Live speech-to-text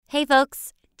Hey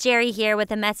folks, Jerry here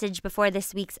with a message before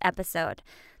this week's episode.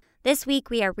 This week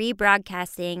we are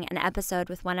rebroadcasting an episode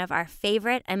with one of our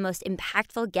favorite and most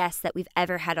impactful guests that we've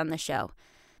ever had on the show,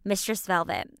 Mistress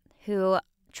Velvet, who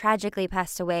tragically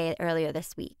passed away earlier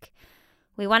this week.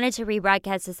 We wanted to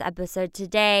rebroadcast this episode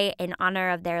today in honor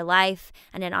of their life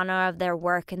and in honor of their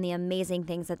work and the amazing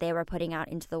things that they were putting out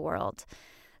into the world.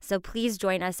 So please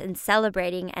join us in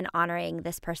celebrating and honoring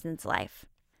this person's life.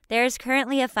 There is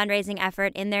currently a fundraising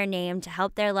effort in their name to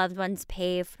help their loved ones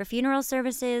pay for funeral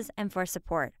services and for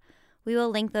support. We will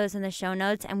link those in the show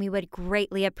notes, and we would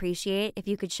greatly appreciate if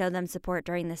you could show them support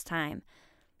during this time.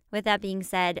 With that being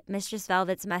said, Mistress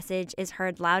Velvet's message is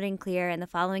heard loud and clear in the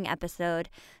following episode,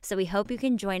 so we hope you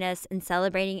can join us in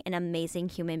celebrating an amazing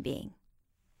human being.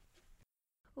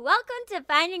 Welcome to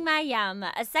Finding My Yum,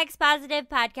 a sex-positive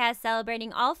podcast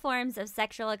celebrating all forms of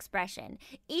sexual expression.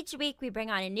 Each week, we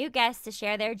bring on a new guest to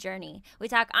share their journey. We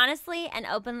talk honestly and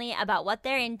openly about what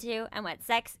they're into and what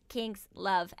sex, kinks,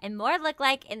 love, and more look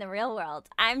like in the real world.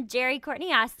 I'm Jerry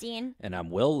Courtney Austin. And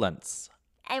I'm Will Lentz.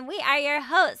 And we are your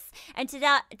hosts. And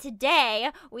today,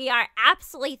 we are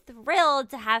absolutely thrilled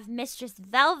to have Mistress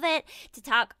Velvet to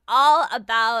talk all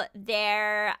about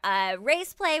their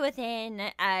race play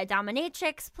within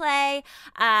dominatrix play,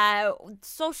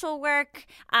 social work,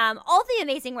 all the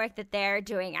amazing work that they're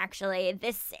doing, actually.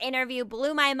 This interview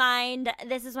blew my mind.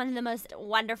 This is one of the most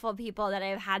wonderful people that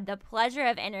I've had the pleasure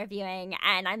of interviewing,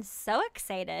 and I'm so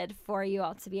excited for you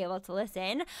all to be able to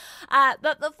listen.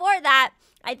 But before that,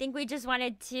 I think we just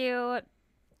wanted to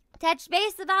touch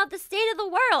base about the state of the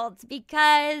world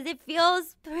because it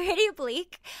feels pretty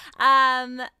bleak.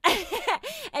 And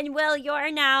Will,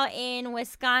 you're now in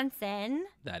Wisconsin.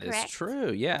 That correct? Is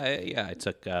true. Yeah. I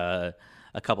took a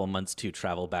couple months to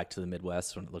travel back to the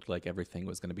Midwest when it looked like everything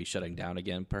was going to be shutting down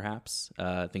again, perhaps.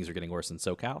 Things are getting worse in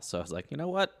SoCal. So I was like, you know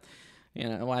what?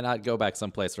 Why not go back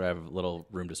someplace where I have a little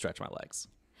room to stretch my legs?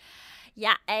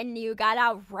 Yeah, and you got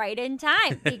out right in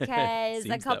time because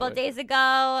a couple of days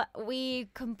ago, we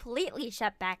completely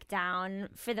shut back down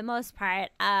for the most part.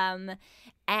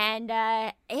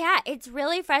 It's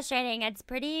really frustrating.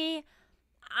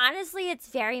 Honestly, it's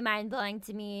very mind-blowing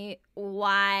to me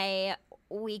why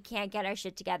we can't get our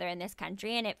shit together in this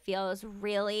country, and it feels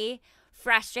really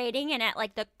frustrating, and at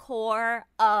like the core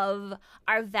of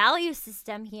our value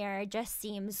system here just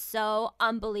seems so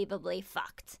unbelievably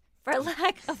fucked, for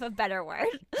lack of a better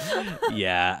word.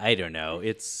 Yeah, I don't know.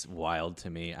 It's wild to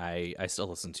me. I still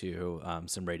listen to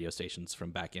some radio stations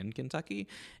from back in Kentucky,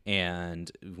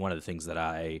 and one of the things that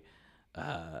I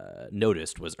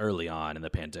noticed was early on in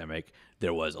the pandemic,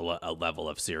 there was a level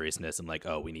of seriousness and like,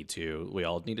 oh, we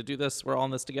all need to do this. We're all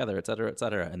in this together, et cetera, et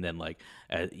cetera. And then like,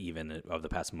 even over the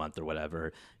past month or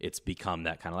whatever, it's become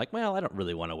that kind of like, well, I don't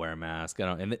really want to wear a mask.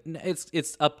 And it's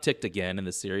upticked again in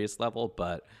the serious level,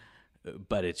 but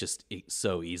it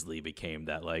so easily became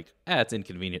that like, it's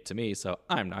inconvenient to me, so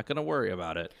I'm not going to worry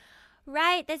about it.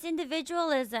 Right. This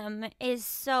individualism is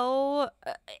so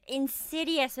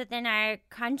insidious within our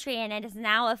country, and it is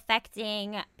now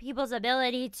affecting people's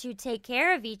ability to take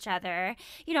care of each other.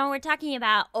 We're talking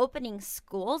about opening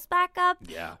schools back up.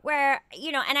 Yeah. Where,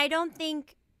 and I don't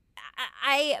think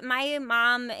my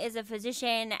mom is a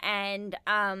physician, and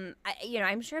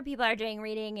I'm sure people are doing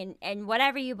reading and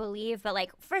whatever you believe, but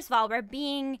like, first of all,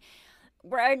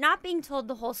 we're not being told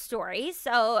the whole story.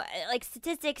 So like,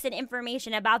 statistics and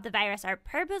information about the virus are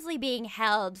purposely being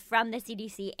held from the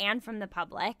CDC and from the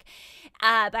public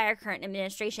by our current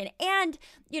administration. And,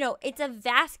 it's a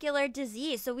vascular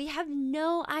disease. So we have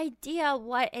no idea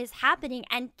what is happening,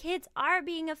 and kids are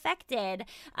being affected.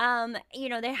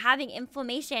 They're having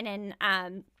inflammation,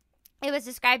 and it was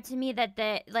described to me that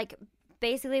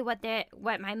basically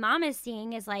what my mom is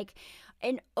seeing is like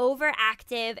an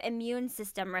overactive immune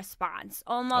system response,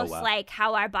 almost like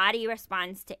how our body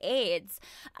responds to AIDS.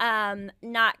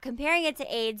 Not comparing it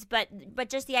to AIDS, but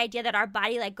just the idea that our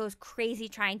body like goes crazy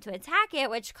trying to attack it,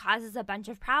 which causes a bunch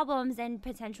of problems and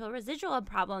potential residual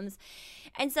problems.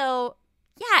 And so,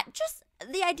 yeah, just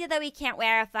the idea that we can't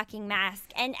wear a fucking mask,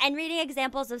 and reading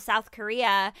examples of South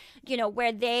Korea,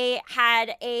 where they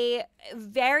had a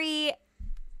very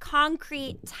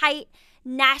concrete, tight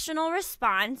national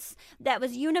response that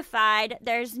was unified.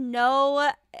 There's no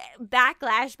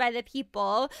backlash by the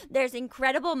people. There's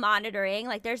incredible monitoring.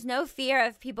 Like, there's no fear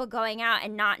of people going out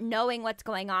and not knowing what's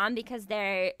going on because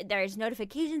there's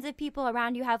notifications of people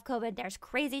around you have COVID. There's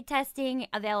crazy testing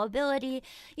availability.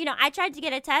 I tried to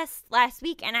get a test last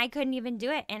week and I couldn't even do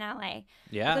it in LA.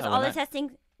 Yeah. Because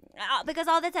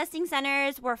all the testing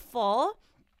centers were full.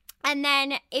 And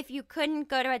then if you couldn't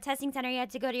go to a testing center, you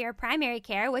had to go to your primary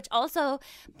care, which also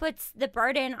puts the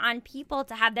burden on people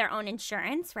to have their own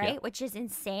insurance, right? Yeah. Which is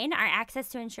insane. Our access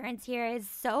to insurance here is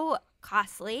so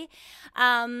costly.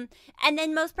 And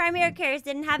then most primary cares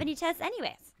didn't have any tests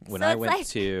anyways. When So I it's went like,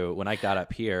 to when I got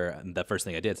up here, the first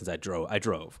thing I did, since I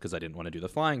drove because I didn't want to do the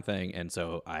flying thing, and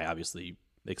so I obviously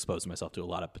exposed myself to a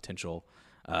lot of potential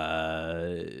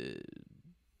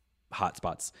hot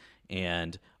spots.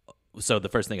 And so the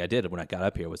first thing I did when I got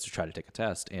up here was to try to take a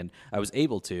test, and I was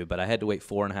able to, but I had to wait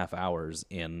 4.5 hours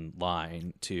in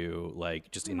line to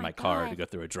just in my car to God. go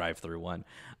through a drive-through one,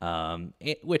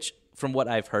 which from what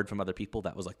I've heard from other people,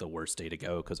 that was like the worst day to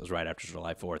go because it was right after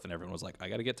July 4th, and everyone was like, I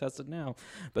got to get tested now.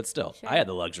 But still, I had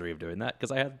the luxury of doing that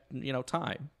because I had,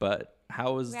 time. But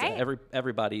how is Right.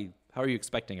 everybody, how are you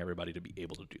expecting everybody to be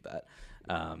able to do that?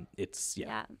 It's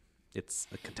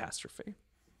a catastrophe.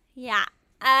 Yeah.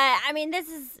 I mean, this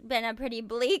has been a pretty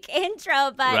bleak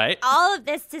intro, but Right? all of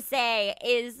this to say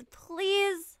is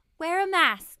please wear a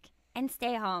mask and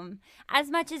stay home as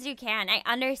much as you can. I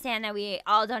understand that we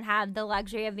all don't have the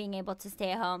luxury of being able to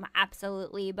stay home,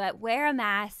 absolutely, but wear a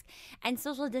mask and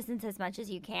social distance as much as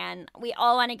you can. We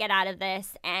all want to get out of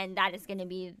this, and that is going to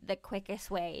be the quickest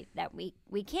way that we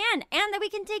can, and that we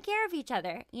can take care of each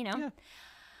other, Yeah.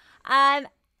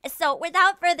 So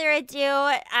without further ado,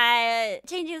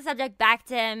 changing the subject back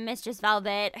to Mistress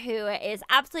Velvet, who is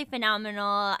absolutely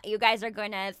phenomenal. You guys are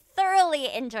going to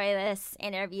thoroughly enjoy this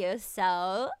interview.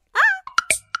 So,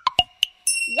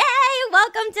 yay!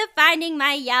 Welcome to Finding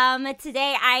My Yum.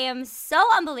 Today I am so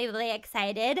unbelievably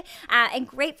excited and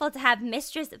grateful to have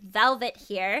Mistress Velvet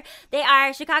here. They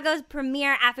are Chicago's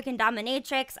premier African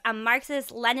dominatrix, a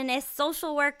Marxist-Leninist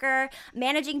social worker,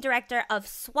 managing director of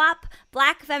SWAP,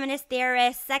 Black feminist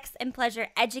theorist, sex and pleasure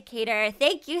educator.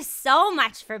 Thank you so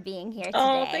much for being here today.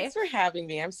 Oh, thanks for having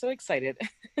me. I'm so excited.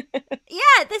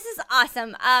 Yeah, this is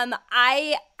awesome.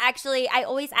 I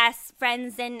always ask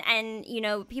friends and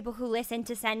people who listen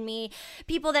to send me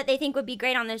people that they think would be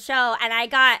great on the show, and I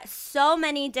got so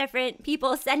many different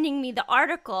people sending me the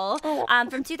article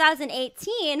from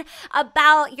 2018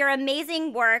 about your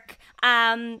amazing work.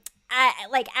 As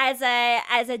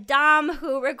a dom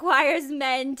who requires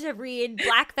men to read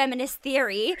Black feminist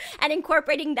theory and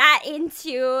incorporating that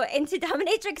into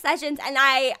dominatrix sessions, and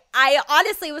I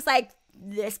honestly was like,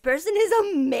 this person is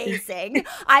amazing.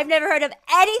 I've never heard of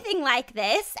anything like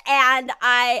this, and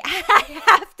I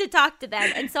have to talk to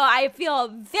them. And so I feel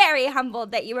very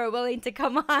humbled that you were willing to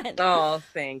come on. Oh,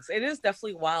 thanks. It is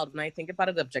definitely wild. When I think about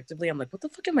it objectively, I'm like, what the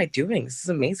fuck am I doing? This is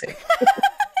amazing.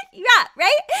 Yeah,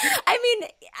 right? I mean,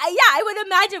 I would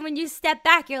imagine when you step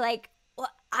back, you're like, well,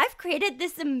 I've created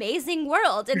this amazing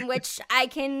world in which I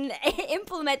can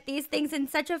implement these things in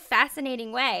such a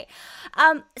fascinating way.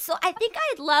 So I think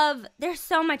there's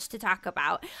so much to talk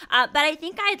about, but I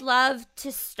think I'd love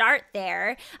to start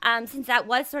there since that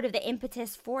was sort of the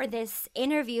impetus for this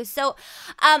interview. So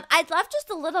I'd love just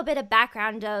a little bit of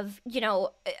background of,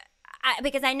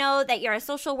 because I know that you're a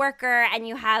social worker and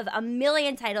you have a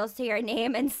million titles to your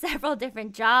name and several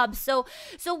different jobs. So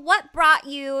what brought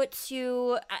you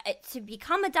to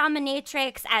become a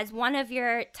dominatrix as one of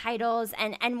your titles,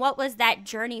 and what was that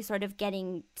journey sort of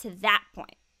getting to that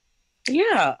point?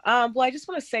 Yeah. Well, I just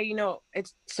want to say,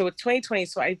 it's 2020.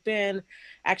 So I've been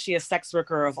actually a sex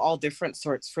worker of all different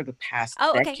sorts for the past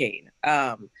decade.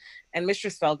 And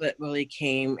Mistress Velvet really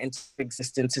came into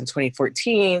existence in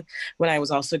 2014 when I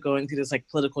was also going through this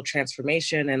political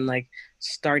transformation and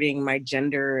starting my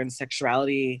gender and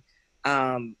sexuality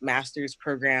master's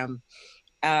program.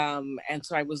 And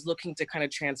so I was looking to kind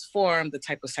of transform the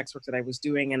type of sex work that I was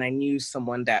doing. And I knew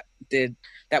someone that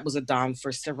was a dom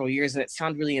for several years, and it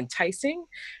sounded really enticing.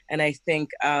 And I think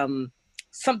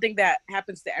something that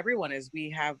happens to everyone is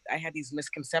I had these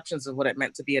misconceptions of what it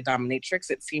meant to be a dominatrix.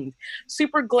 It seemed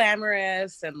super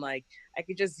glamorous and I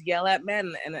could just yell at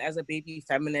men. And as a baby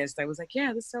feminist, I was like,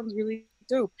 yeah, this sounds really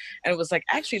dope. And it was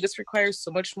actually, this requires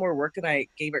so much more work than I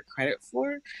gave it credit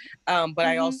for. But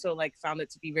I also found it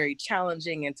to be very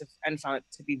challenging and found it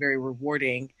to be very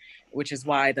rewarding, which is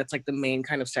why that's the main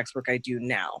kind of sex work I do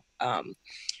now.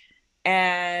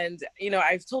 And,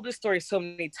 I've told this story so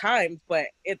many times, but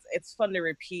it's fun to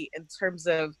repeat in terms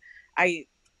of, I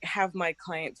have my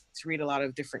clients read a lot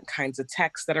of different kinds of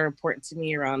texts that are important to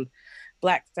me around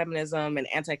Black feminism and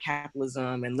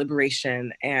anti-capitalism and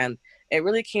liberation. And it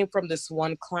really came from this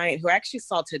one client who I actually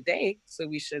saw today, so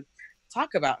we should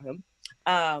talk about him.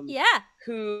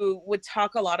 Who would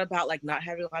talk a lot about not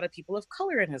having a lot of people of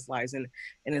color in his lives and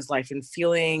in his life, and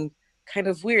feeling kind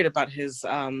of weird about his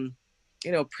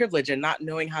privilege and not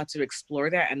knowing how to explore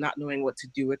that and not knowing what to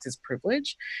do with his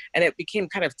privilege. And it became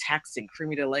kind of taxing for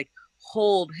me to like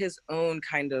hold his own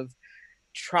kind of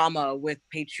trauma with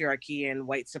patriarchy and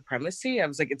white supremacy. I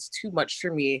was like, it's too much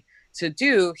for me to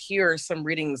do. Here are some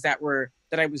readings that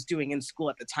I was doing in school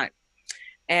at the time.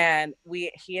 And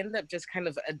he ended up just kind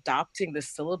of adopting the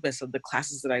syllabus of the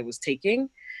classes that I was taking.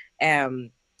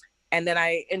 And then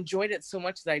I enjoyed it so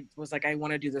much that I was like, I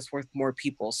want to do this with more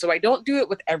people. So I don't do it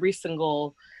with every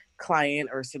single client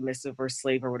or submissive or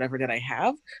slave or whatever that I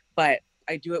have, but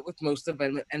I do it with most of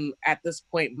them. And at this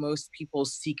point, most people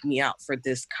seek me out for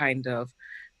this kind of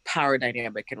power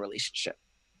dynamic and relationship.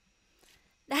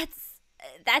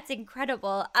 That's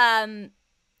incredible.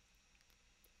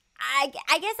 I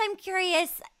guess I'm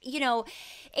curious,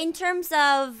 in terms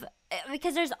of,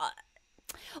 because there's,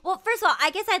 well, first of all, I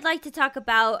guess I'd like to talk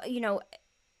about,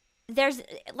 there's,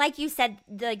 like you said,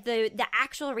 the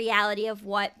actual reality of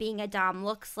what being a dom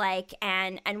looks like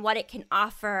and what it can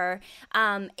offer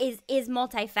is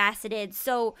multifaceted.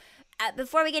 So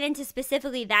before we get into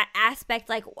specifically that aspect,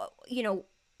 like,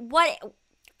 what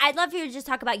I'd love for you to just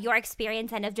talk about your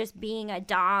experience and of just being a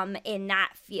dom in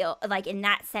that field, like in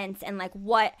that sense, and like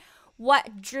what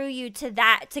drew you to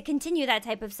that, to continue that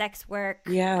type of sex work,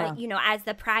 as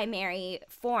the primary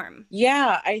form?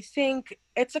 Yeah, I think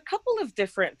it's a couple of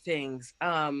different things.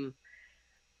 I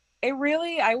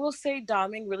will say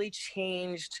doming really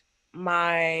changed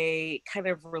my kind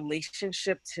of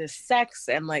relationship to sex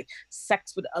and like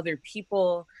sex with other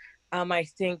people. I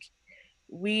think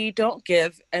we don't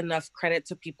give enough credit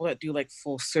to people that do like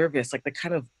full service, like the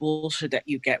kind of bullshit that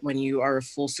you get when you are a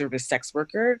full service sex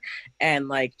worker and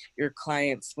like your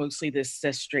clients, mostly this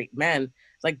cis straight men,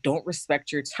 like don't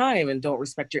respect your time and don't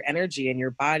respect your energy and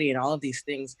your body and all of these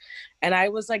things. And I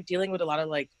was like dealing with a lot of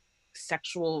like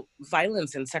sexual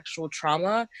violence and sexual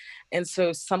trauma. And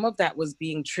so some of that was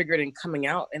being triggered and coming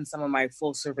out in some of my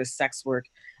full service sex work,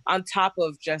 on top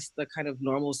of just the kind of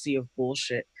normalcy of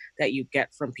bullshit that you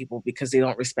get from people because they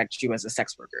don't respect you as a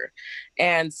sex worker.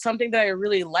 And something that I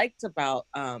really liked about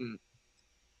being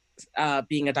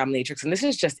a dominatrix, and this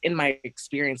is just in my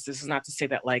experience, this is not to say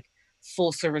that like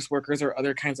full service workers or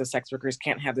other kinds of sex workers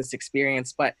can't have this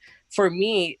experience, but for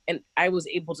me, and I was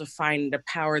able to find the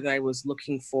power that I was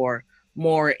looking for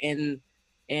more in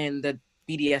the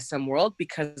BDSM world,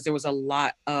 because there was a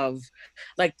lot of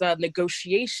like the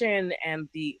negotiation and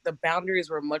the boundaries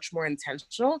were much more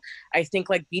intentional. I think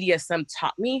like BDSM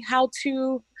taught me how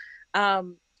to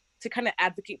kind of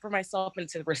advocate for myself and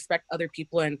to respect other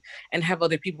people and have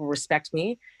other people respect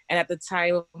me. And at the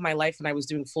time of my life when I was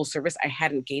doing full service, I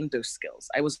hadn't gained those skills.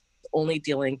 I was only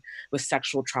dealing with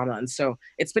sexual trauma. And so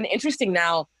it's been interesting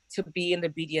now to be in the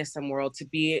BDSM world, to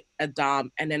be a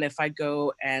dom. And then if I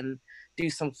go and do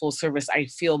some full service, I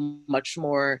feel much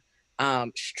more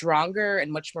stronger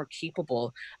and much more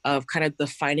capable of kind of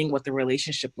defining what the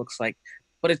relationship looks like.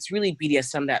 But it's really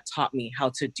BDSM that taught me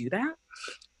how to do that.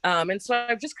 And so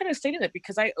I've just kind of stated it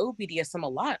because I owe BDSM a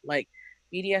lot. Like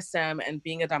BDSM and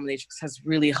being a dominatrix has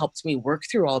really helped me work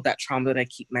through all that trauma that I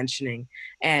keep mentioning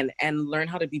and learn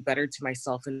how to be better to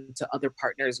myself and to other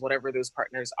partners, whatever those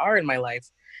partners are in my life.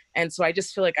 And so I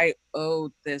just feel like I owe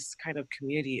this kind of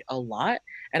community a lot.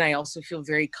 And I also feel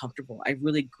very comfortable. I've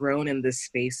really grown in this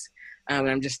space. And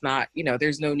I'm just not,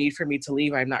 there's no need for me to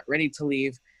leave. I'm not ready to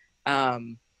leave.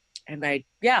 And I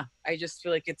just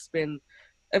feel like it's been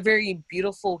a very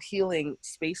beautiful, healing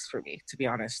space for me, to be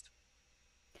honest.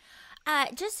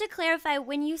 Just to clarify,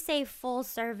 when you say full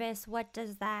service, what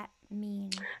does that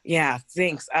mean? Yeah,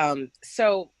 thanks.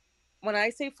 So when I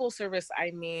say full service,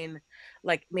 I mean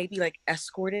like maybe like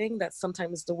escorting. That's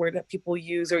sometimes the word that people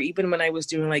use, or even when I was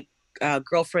doing like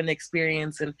girlfriend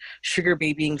experience and sugar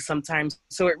babying sometimes.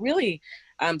 So it really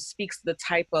speaks to the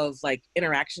type of like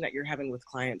interaction that you're having with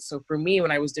clients. So for me,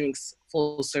 when I was doing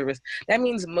full service, that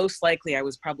means most likely I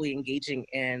was probably engaging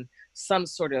in some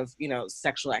sort of,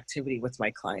 sexual activity with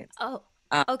my clients. Oh,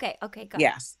 okay. Got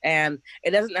yes. And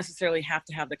it doesn't necessarily have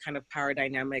to have the kind of power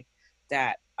dynamic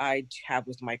that I have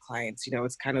with my clients.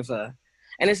 It's kind of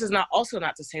and this is not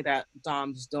to say that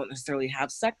doms don't necessarily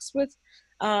have sex with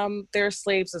their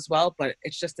slaves as well, but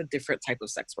it's just a different type of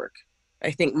sex work. I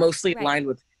think mostly aligned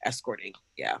with escorting.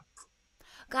 Yeah.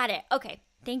 Got it. Okay.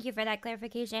 Thank you for that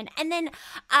clarification. And then,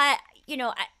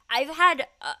 I've had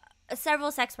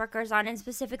several sex workers on, and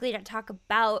specifically to talk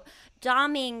about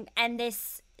doming and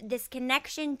this this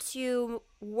connection to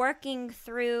working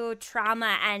through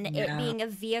trauma and it being a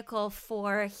vehicle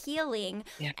for healing.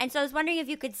 And so I was wondering if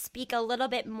you could speak a little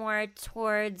bit more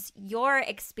towards your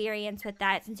experience with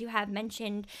that, since you have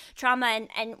mentioned trauma,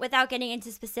 and without getting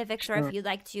into specifics, or if you'd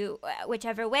like to,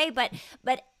 whichever way, but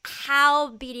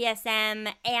how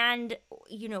BDSM and,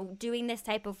 you know, doing this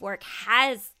type of work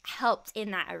has helped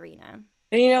in that arena.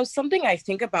 And, you know, something I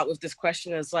think about with this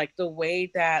question is like the way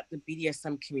that the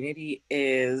BDSM community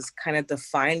is kind of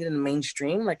defined in the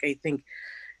mainstream. Like, I think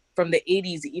from the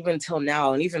 80s, even till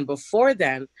now, and even before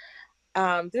then,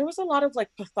 there was a lot of like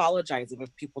pathologizing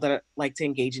of people that like to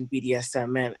engage in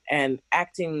BDSM and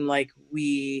acting like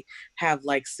we have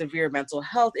like severe mental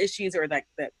health issues, or that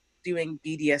doing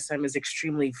BDSM is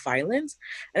extremely violent.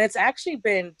 And it's actually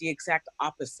been the exact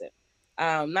opposite.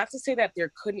 Not to say that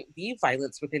there couldn't be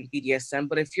violence within BDSM,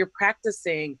 but if you're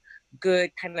practicing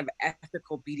good kind of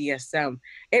ethical BDSM,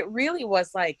 it really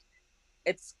was like,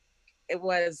 it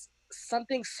was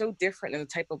something so different in the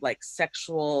type of like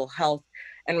sexual health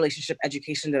and relationship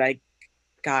education that I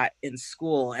got in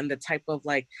school, and the type of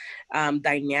like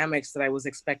dynamics that I was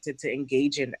expected to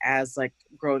engage in as like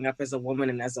growing up as a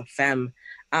woman and as a femme.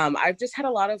 I've just had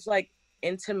a lot of like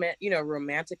intimate, you know,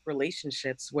 romantic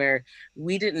relationships where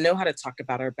we didn't know how to talk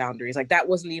about our boundaries. Like that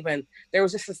wasn't even, there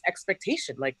was just this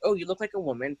expectation, like, oh, you look like a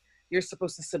woman, you're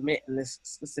supposed to submit in this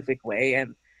specific way.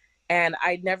 And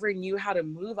I never knew how to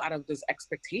move out of those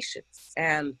expectations.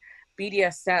 And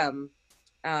BDSM,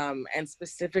 and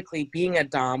specifically being a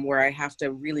dom, where I have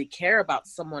to really care about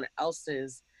someone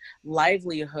else's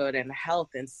livelihood and health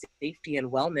and safety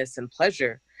and wellness and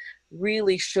pleasure,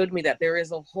 really showed me that there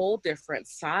is a whole different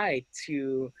side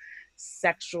to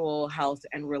sexual health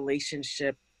and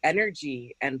relationship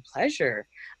energy and pleasure,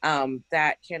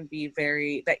 that can be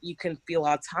that you can feel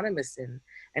autonomous in,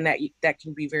 and that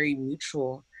can be very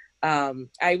mutual.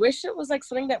 I wish it was like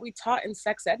something that we taught in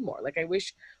sex ed more. Like I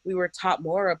wish we were taught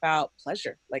more about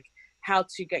pleasure, like how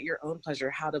to get your own pleasure,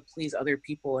 how to please other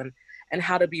people, and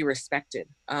how to be respected.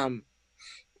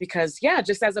 Because yeah,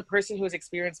 just as a person who has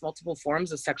experienced multiple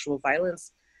forms of sexual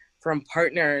violence from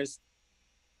partners,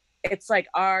 it's like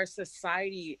our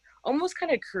society almost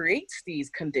kind of creates these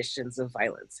conditions of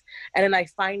violence. And then I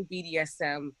find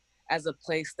BDSM as a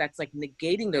place that's like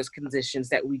negating those conditions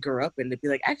that we grew up in, to be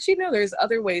like, actually, no, there's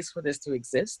other ways for this to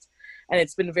exist. And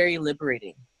it's been very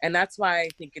liberating. And that's why I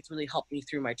think it's really helped me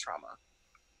through my trauma.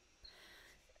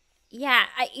 Yeah,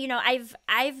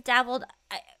 I've dabbled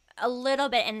a little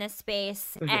bit in this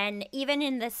space, and even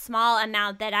in the small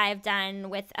amount that I've done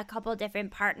with a couple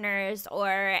different partners,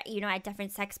 or, you know, at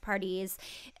different sex parties,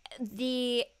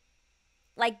 the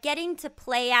like getting to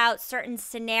play out certain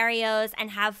scenarios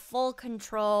and have full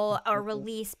control or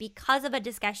release because of a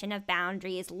discussion of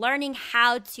boundaries, learning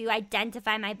how to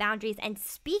identify my boundaries and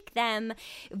speak them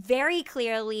very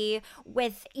clearly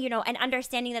with, you know, an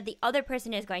understanding that the other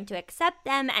person is going to accept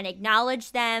them and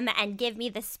acknowledge them and give me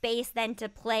the space then to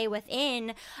play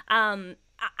within.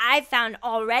 I've found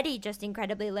already just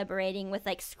incredibly liberating with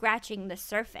like scratching the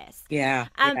surface. Yeah.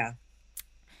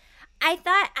 I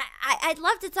thought I'd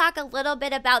love to talk a little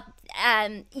bit about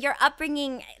your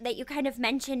upbringing that you kind of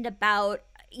mentioned about,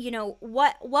 you know,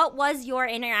 what was your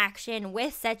interaction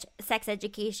with sex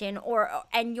education,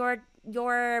 and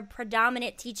your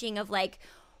predominant teaching of like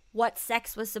what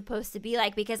sex was supposed to be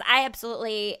like, because I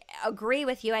absolutely agree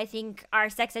with you. I think our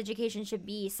sex education should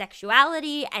be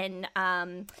sexuality and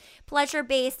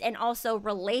pleasure-based, and also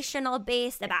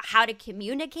relational-based, about how to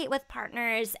communicate with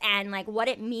partners and like what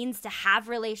it means to have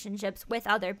relationships with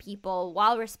other people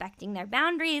while respecting their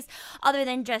boundaries, other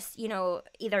than just, you know,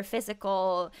 either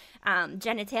physical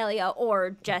genitalia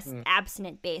or just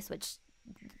abstinent-based, which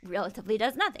relatively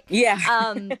does nothing. Yeah.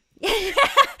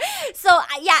 So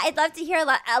yeah, I'd love to hear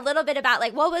a little bit about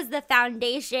like what was the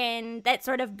foundation that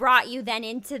sort of brought you then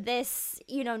into this,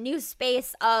 you know, new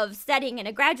space of studying in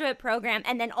a graduate program,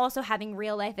 and then also having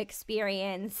real life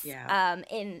experience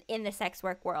in the sex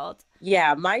work world.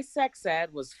 Yeah, my sex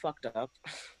ed was fucked up.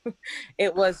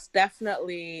 It was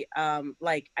definitely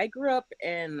like I grew up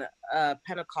in a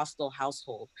Pentecostal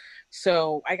household.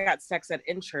 So I got sex ed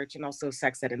in church and also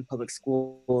sex ed in public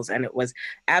schools. And it was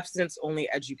abstinence only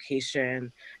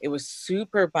education. It was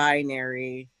super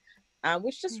binary,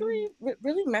 which just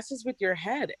really messes with your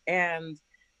head. And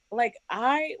like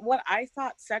what I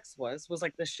thought sex was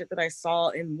like the shit that I saw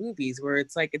in movies, where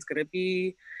it's like it's gonna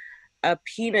be a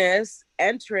penis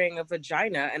entering a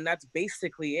vagina, and that's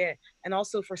basically it. And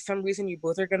also, for some reason, you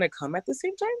both are gonna come at the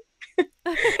same time.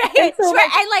 Right, so, sure.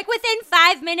 And like within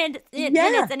 5 minutes,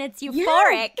 and it's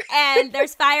euphoric, and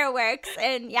there's fireworks,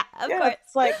 and of course.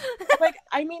 It's like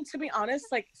I mean, to be honest,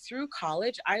 like through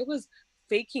college, I was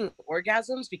faking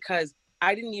orgasms because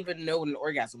I didn't even know what an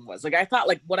orgasm was. Like I thought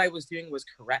like what I was doing was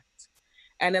correct,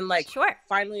 and then like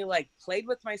finally like played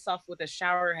with myself with a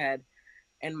shower head,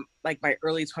 in like my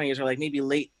early 20s or like maybe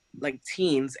late like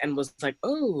teens, and was like,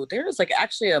 oh, there's like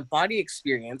actually a body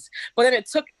experience. But then it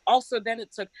took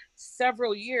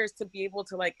several years to be able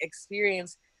to like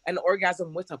experience an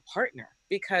orgasm with a partner,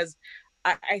 because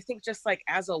I think just like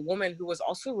as a woman who was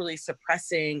also really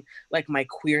suppressing like my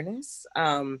queerness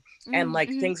and like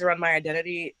things around my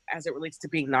identity as it relates to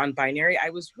being non-binary,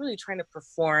 I was really trying to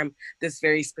perform this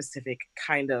very specific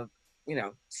kind of, you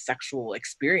know, sexual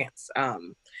experience.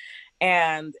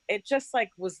 And it just like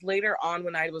was later on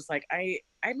when I was like,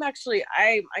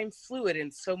 I'm fluid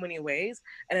in so many ways,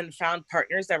 and then found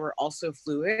partners that were also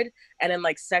fluid. And then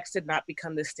like sex did not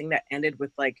become this thing that ended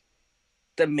with like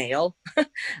the male,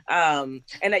 and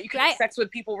that you can have sex with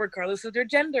people regardless of their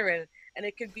gender, and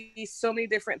it could be so many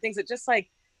different things. It just like,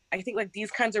 I think like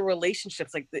these kinds of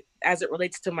relationships, like as it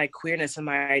relates to my queerness and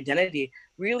my identity,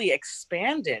 really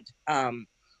expanded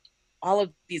all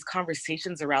of these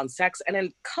conversations around sex. And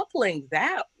then coupling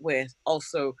that with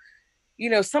also, you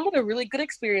know, some of the really good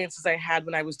experiences I had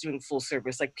when I was doing full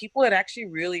service, like people that actually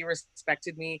really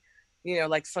respected me, you know,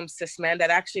 like some cis men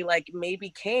that actually like maybe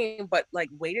came, but like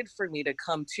waited for me to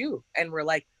come too. And were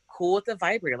like cool with the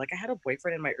vibrator. Like I had a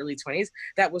boyfriend in my early 20s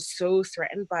that was so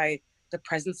threatened by the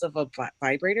presence of a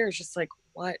vibrator. It's just like,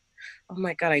 what? Oh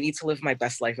my God, I need to live my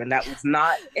best life. And that was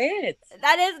not it.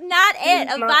 That is not it.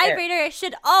 A vibrator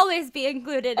should always be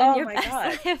included in your best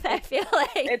life, I feel like.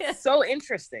 It's so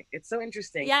interesting. It's so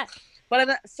interesting. Yeah.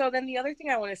 But so then the other thing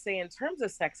I want to say in terms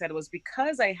of sex ed was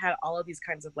because I had all of these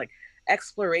kinds of like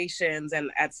explorations,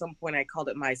 and at some point I called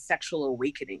it my sexual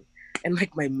awakening in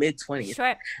like my mid-20s.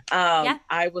 Sure.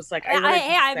 I was like, I'm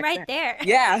right there.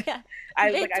 Yeah.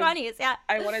 Mid-20s,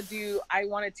 I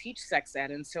want to teach sex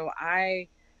ed. And so I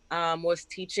was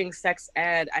teaching sex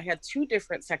ed. I had 2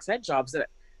 different sex ed jobs that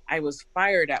I was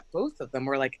fired at. Both of them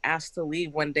were like asked to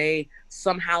leave when they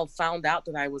somehow found out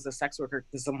that I was a sex worker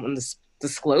because someone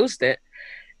disclosed it.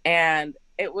 And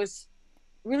it was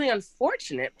really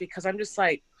unfortunate because I'm just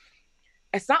like,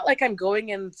 it's not like I'm going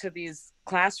into these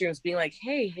classrooms being like,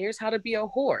 hey, here's how to be a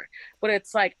whore. But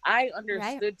it's like, I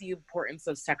understood the importance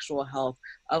of sexual health,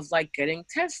 of like getting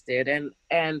tested,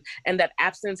 and that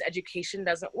abstinence education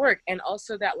doesn't work. And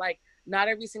also that like, not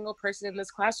every single person in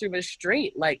this classroom is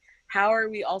straight. Like, how are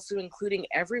we also including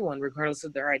everyone, regardless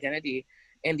of their identity,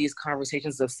 in these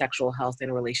conversations of sexual health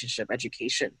and relationship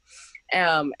education?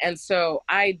 And so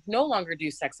I no longer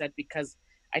do sex ed because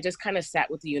I just kind of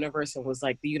sat with the universe and was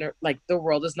like, the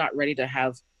world is not ready to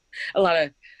have a lot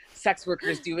of sex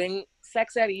workers doing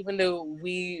sex ed, even though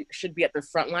we should be at the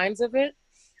front lines of it.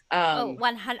 I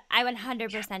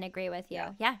 100% agree with you.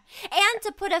 Yeah. And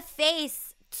to put a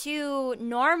face to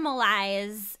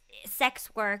normalize sex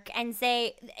work and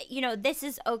say, you know, this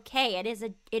is okay. It is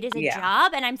a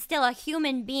job, and I'm still a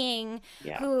human being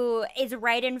who is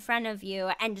right in front of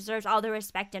you and deserves all the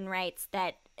respect and rights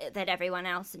that everyone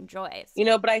else enjoys. You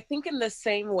know, but I think in the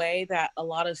same way that a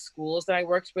lot of schools that I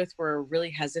worked with were really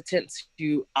hesitant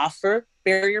to offer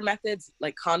barrier methods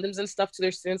like condoms and stuff to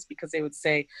their students because they would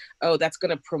say, oh, that's going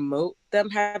to promote them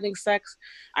having sex.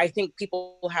 I think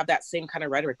people have that same kind of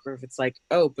rhetoric where if it's like,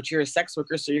 oh, but you're a sex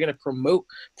worker, so you're going to promote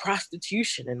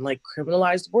prostitution and like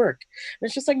criminalized work. And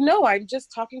it's just like, no, I'm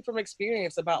just talking from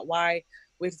experience about why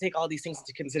we have to take all these things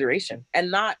into consideration.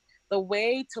 And not the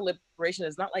way to liberation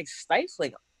is not like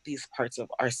stifling these parts of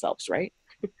ourselves, right?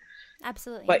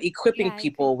 Absolutely. But equipping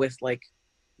people with like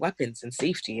weapons and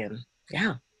safety and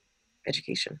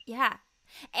education. Yeah.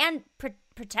 And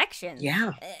protection.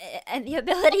 Yeah. And the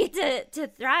ability to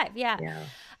thrive. Yeah.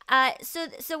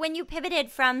 So when you pivoted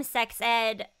from sex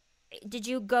ed, did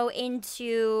you go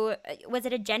into, was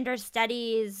it a gender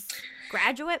studies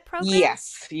graduate program?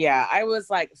 Yes. Yeah. I was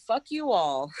like, fuck you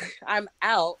all. I'm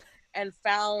out. And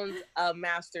found a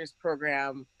master's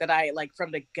program that I like from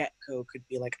the get-go could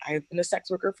be like, I've been a sex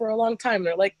worker for a long time. And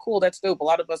they're like, cool, that's dope. A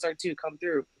lot of us are too, come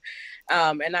through.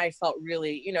 And I felt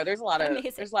really, you know, there's a lot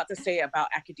to say about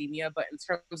academia, but in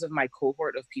terms of my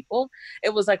cohort of people,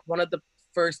 it was like one of the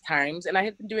first times, and I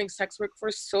had been doing sex work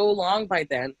for so long by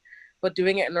then, but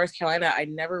doing it in North Carolina, I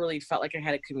never really felt like I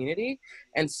had a community.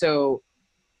 And so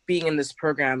being in this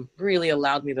program really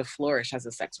allowed me to flourish as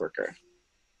a sex worker.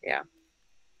 Yeah.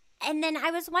 And then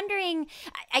I was wondering,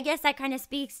 I guess that kind of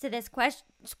speaks to this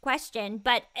question,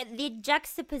 but the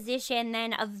juxtaposition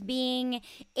then of being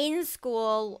in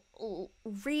school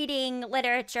reading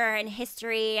literature and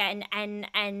history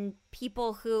and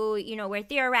people who, you know, were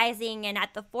theorizing and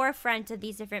at the forefront of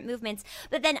these different movements,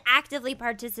 but then actively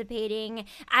participating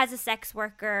as a sex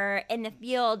worker in the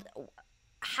field.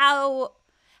 How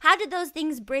did those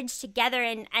things bridge together?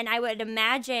 And I would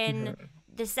imagine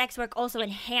the sex work also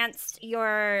enhanced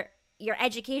your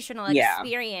educational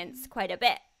experience quite a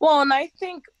bit. Well, and I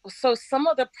think, so some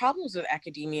of the problems with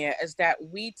academia is that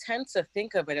we tend to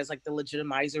think of it as like the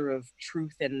legitimizer of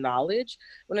truth and knowledge,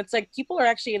 when it's like people are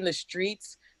actually in the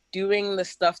streets doing the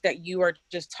stuff that you are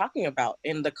just talking about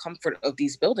in the comfort of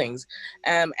these buildings.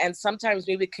 And sometimes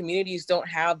maybe communities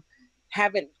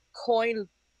haven't coined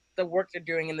the work they're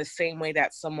doing in the same way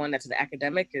that someone that's an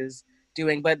academic is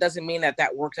doing, but it doesn't mean that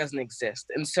that work doesn't exist.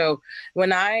 And so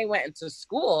when I went into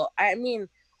school, I mean,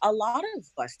 a lot of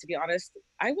us, to be honest,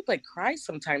 I would like cry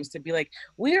sometimes to be like,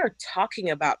 we are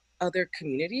talking about other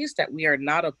communities that we are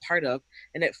not a part of,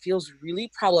 and it feels really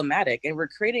problematic. And we're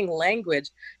creating language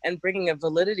and bringing a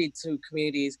validity to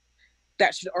communities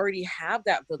that should already have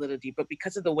that validity. But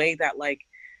because of the way that like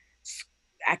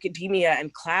academia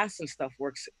and class and stuff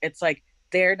works, it's like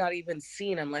they're not even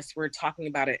seen unless we're talking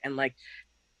about it and like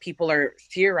people are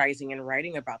theorizing and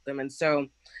writing about them. And so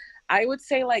I would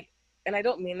say like, and I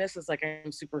don't mean this as like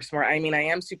I'm super smart. I mean, I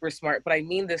am super smart, but I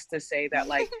mean this to say that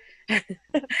like,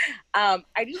 I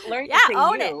didn't learn anything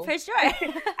own new. It for sure.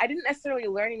 I didn't necessarily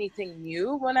learn anything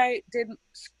new when I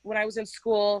was in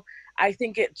school. I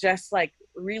think it just like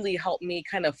really helped me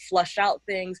kind of flush out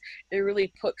things. It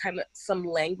really put kind of some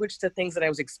language to things that I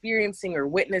was experiencing or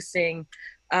witnessing.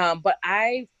 But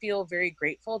I feel very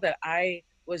grateful that I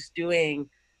was doing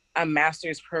a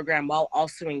master's program while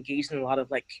also engaged in a lot of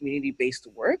like community-based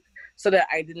work, so that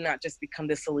I did not just become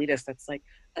this elitist that's like,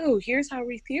 oh, here's how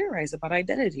we theorize about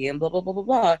identity and blah, blah, blah, blah,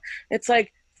 blah. It's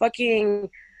like fucking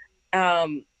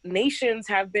nations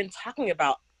have been talking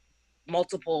about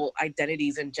multiple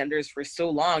identities and genders for so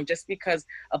long. Just because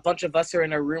a bunch of us are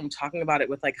in a room talking about it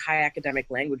with like high academic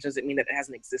language doesn't mean that it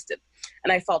hasn't existed.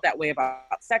 And I felt that way about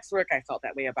sex work. I felt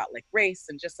that way about like race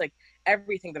and just like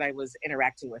everything that I was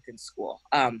interacting with in school.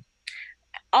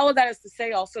 All of that is to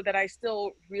say also that I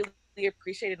still really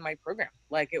appreciated my program.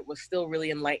 Like it was still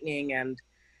really enlightening, and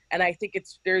I think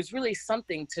there's really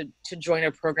something to join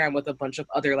a program with a bunch of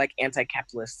other like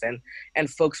anti-capitalists and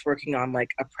folks working on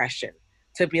like oppression,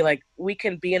 to be like, we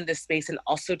can be in this space and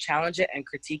also challenge it and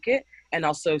critique it and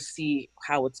also see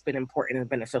how it's been important and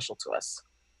beneficial to us.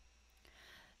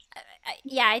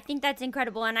 Yeah, I think that's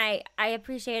incredible. And I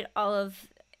appreciate all of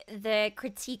the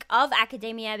critique of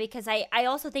academia, because I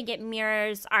also think it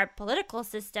mirrors our political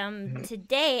system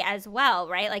today as well,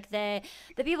 right? Like the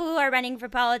people who are running for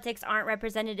politics aren't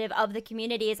representative of the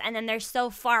communities, and then they're so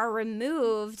far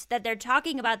removed that they're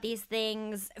talking about these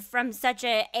things from such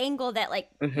an angle that like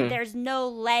there's no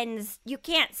lens you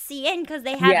can't see in, because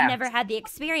they have never had the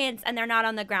experience and they're not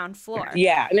on the ground floor.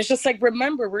 Yeah, and it's just like,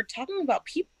 remember, we're talking about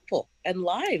people and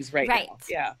lives right now.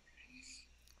 Yeah.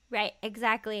 Right,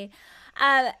 exactly.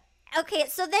 Okay,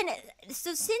 so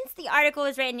since the article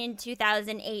was written in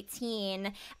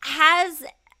 2018, has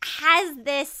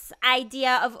this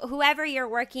idea of whoever you're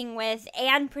working with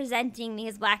and presenting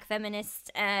these Black feminist,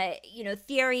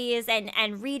 theories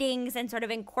and readings and sort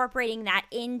of incorporating that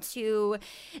into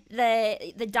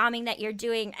the doming that you're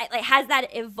doing, like, has that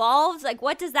evolved? Like,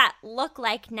 what does that look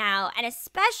like now? And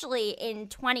especially in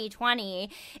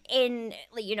 2020, in,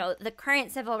 you know, the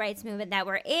current civil rights movement that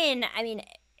we're in, I mean,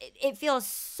 it feels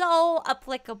so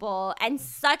applicable and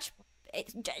such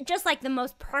just like the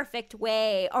most perfect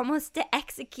way almost to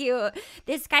execute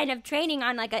this kind of training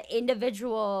on like an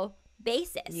individual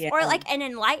basis, or like an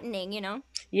enlightening, you know?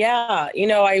 Yeah, you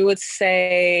know, I would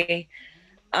say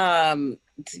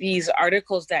these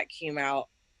articles that came out,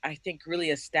 I think really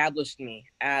established me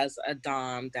as a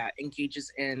dom that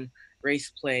engages in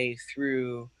race play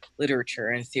through literature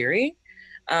and theory.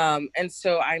 And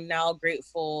so I'm now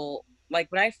grateful. Like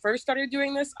when I first started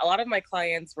doing this, a lot of my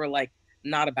clients were like,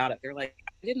 not about it. They're like,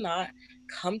 I did not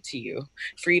come to you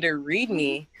for you to read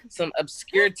me some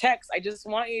obscure text. I just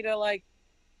want you to like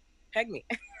peg me.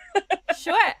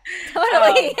 Sure,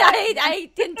 totally.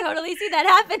 I can totally see that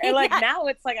happening. And like now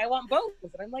it's like, I want both.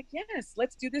 And I'm like, yes,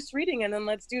 let's do this reading and then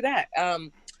let's do that.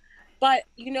 But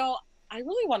you know, I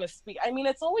really want to speak. I mean,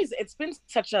 it's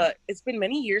been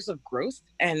many years of growth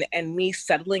and me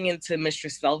settling into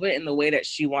Mistress Velvet in the way that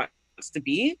she wants to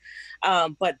be.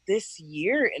 But this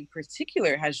year in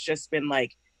particular has just been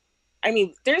like, I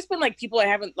mean, there's been like people I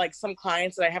haven't, like some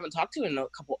clients that I haven't talked to in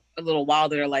a little while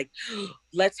that are like,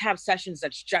 let's have sessions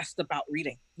that's just about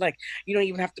reading. Like, you don't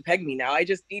even have to peg me now. I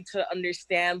just need to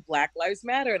understand Black Lives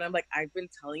Matter. And I'm like, I've been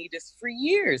telling you this for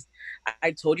years.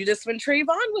 I told you this when Trayvon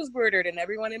was murdered and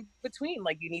everyone in between.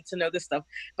 Like, you need to know this stuff.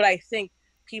 But I think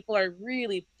people are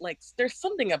really like, there's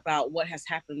something about what has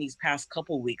happened these past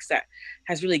couple weeks that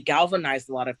has really galvanized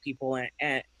a lot of people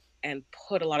and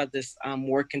put a lot of this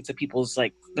work into people's,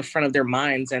 like, the front of their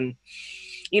minds. And,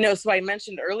 you know, so I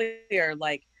mentioned earlier,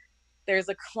 like, there's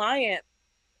a client,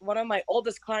 one of my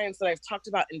oldest clients that I've talked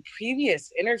about in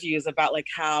previous interviews about like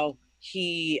how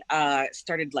he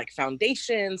started like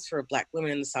foundations for Black women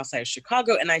in the South Side of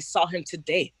Chicago. And I saw him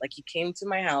today, like he came to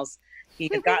my house, he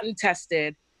had gotten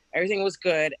tested, everything was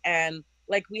good. And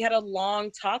like, we had a long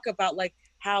talk about like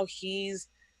how he's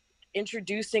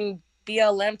introducing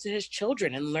BLM to his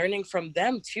children and learning from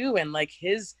them too. And like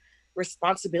his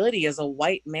responsibility as a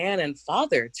white man and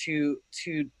father to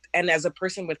and as a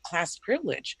person with class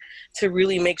privilege to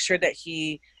really make sure that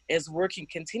he is working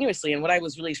continuously. And what I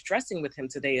was really stressing with him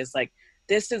today is like,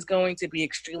 this is going to be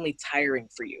extremely tiring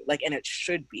for you. Like, and it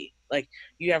should be. Like,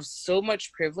 you have so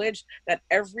much privilege that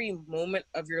every moment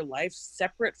of your life,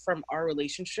 separate from our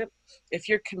relationship, if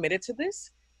you're committed to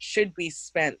this, should be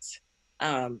spent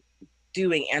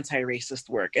doing anti-racist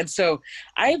work. And so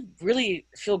I really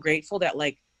feel grateful that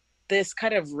like this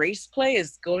kind of race play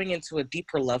is going into a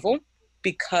deeper level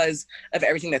because of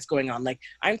everything that's going on. Like,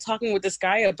 I'm talking with this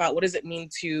guy about what does it mean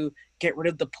to get rid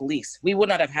of the police. We would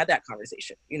not have had that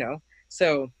conversation, you know?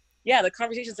 So yeah, the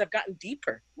conversations have gotten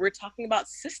deeper. We're talking about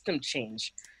system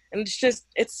change, and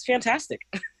it's fantastic.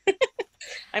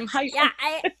 I'm hyped. Yeah,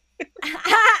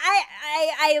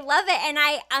 I love it. And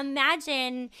I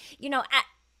imagine, you know,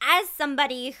 as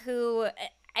somebody who,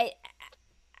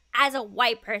 as a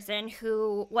white person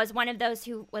who was one of those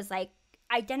who was like,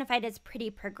 identified as pretty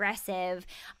progressive,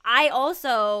 I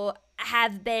also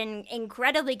have been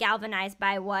incredibly galvanized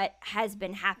by what has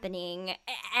been happening.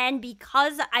 And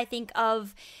because I think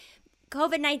of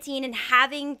COVID-19 and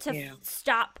having to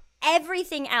stop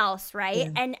everything else, right?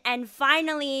 And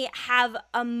finally have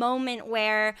a moment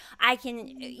where I can,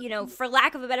 you know, for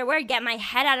lack of a better word, get my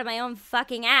head out of my own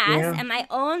fucking ass and my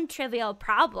own trivial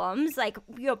problems, like,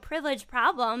 you know, privileged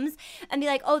problems, and be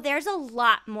like, oh, there's a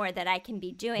lot more that I can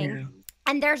be doing.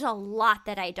 And there's a lot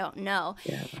that I don't know.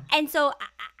 And so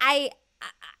I'm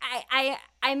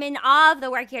in awe of the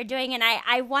work you're doing. And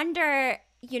I wonder,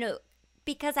 you know,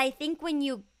 because I think when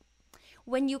you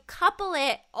couple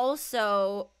it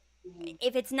also,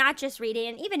 if it's not just reading,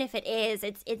 and even if it is,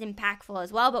 it's impactful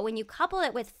as well. But when you couple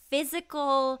it with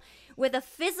a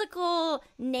physical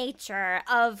nature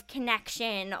of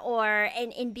connection, or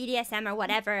in BDSM or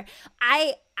whatever,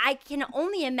 I can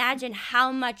only imagine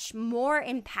how much more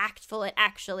impactful it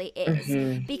actually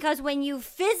is. Because when you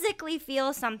physically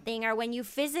feel something, or when you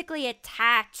physically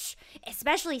attach,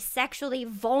 especially sexually,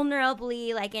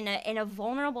 vulnerably, like in a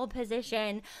vulnerable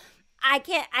position,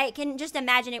 I can just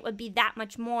imagine it would be that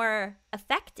much more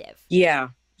effective. Yeah.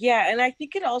 And I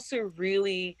think it also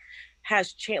really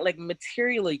has changed, like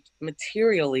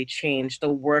materially changed the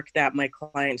work that my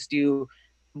clients do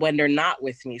when they're not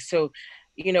with me. So,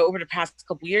 you know, over the past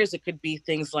couple of years, it could be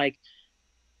things like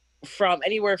from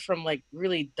anywhere from like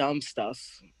really dumb stuff,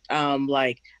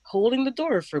 like holding the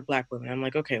door for Black women. I'm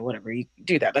like, okay, whatever, you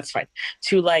do that, that's fine.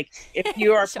 To like, if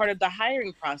you are part of the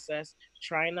hiring process,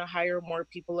 trying to hire more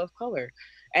people of color.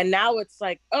 And now it's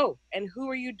like, oh, and who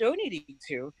are you donating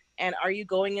to? And are you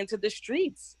going into the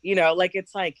streets? You know, like,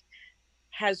 it's like,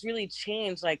 has really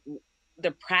changed like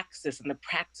the praxis and the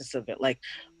practice of it. Like,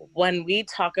 when we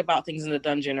talk about things in the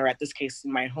dungeon, or at this case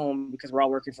in my home, because we're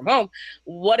all working from home,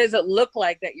 what does it look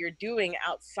like that you're doing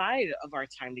outside of our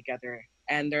time together?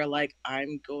 And they're like,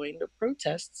 I'm going to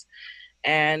protests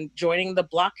and joining the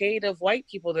blockade of white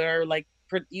people that are like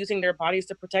using their bodies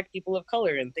to protect people of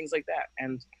color and things like that.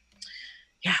 And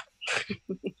yeah.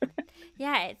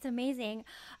 Yeah, it's amazing.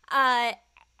 And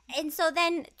so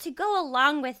then to go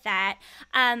along with that,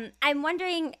 I'm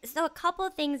wondering, so a couple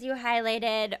of things you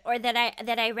highlighted, or that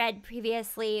I read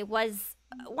previously, was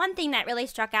one thing that really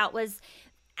struck out was,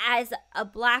 as a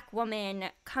Black woman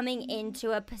coming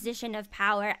into a position of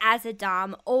power as a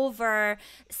dom over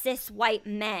cis white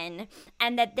men,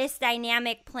 and that this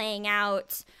dynamic playing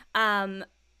out,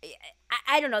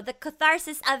 I don't know, the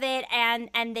catharsis of it and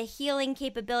the healing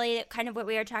capability, kind of what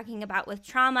we were talking about with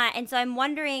trauma. And so I'm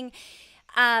wondering,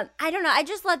 I don't know, I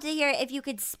just love to hear if you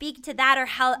could speak to that, or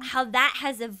how that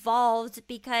has evolved,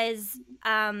 because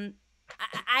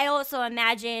I also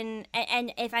imagine,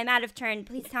 and if I'm out of turn,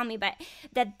 please tell me, but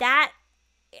that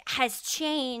has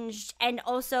changed and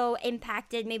also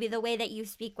impacted maybe the way that you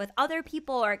speak with other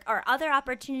people or other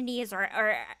opportunities or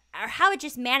how it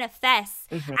just manifests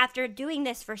after doing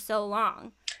this for so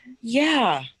long?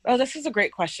 Yeah. Oh, this is a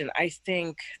great question. I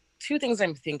think two things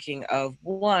I'm thinking of.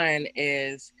 One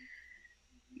is,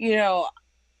 you know,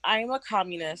 I'm a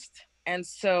communist. And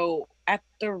so at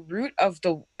the root of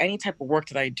any type of work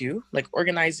that I do, like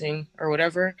organizing or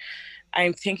whatever,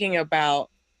 I'm thinking about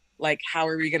like, how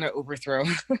are we going to overthrow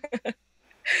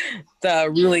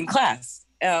the ruling class?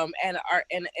 And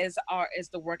is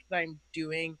the work that I'm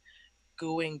doing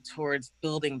going towards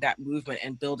building that movement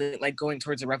and going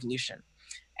towards a revolution?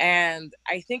 And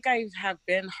I think I have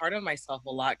been hard on myself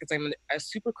a lot because I'm a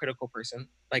super critical person.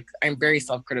 Like, I'm very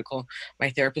self-critical.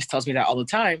 My therapist tells me that all the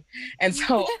time. And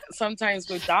so sometimes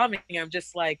with doming, I'm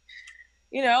just like,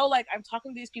 like I'm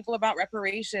talking to these people about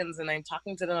reparations and I'm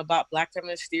talking to them about Black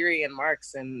feminist theory and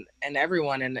Marx and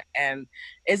everyone. And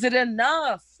is it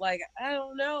enough? Like, I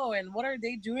don't know. And what are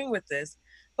they doing with this?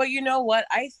 But you know what?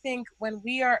 I think when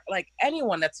we are like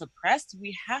anyone that's oppressed,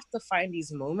 we have to find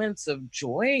these moments of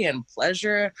joy and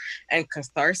pleasure and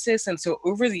catharsis. And so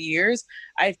over the years,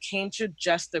 I've come to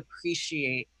just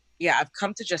appreciate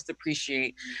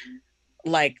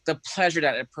like the pleasure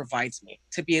that it provides me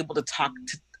to be able to talk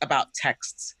about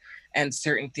texts and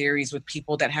certain theories with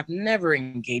people that have never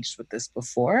engaged with this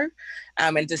before,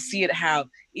 and to see it have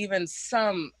even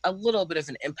a little bit of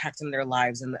an impact in their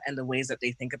lives and the ways that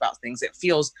they think about things. It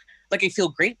feels like I feel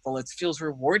grateful. It feels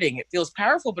rewarding. It feels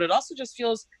powerful, but it also just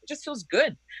feels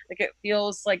good. Like, it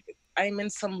feels like I'm in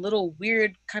some little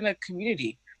weird kind of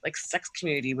community, like sex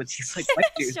community with these like white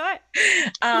dudes. Sure.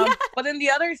 Yeah. But then the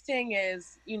other thing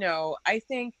is, I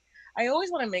think I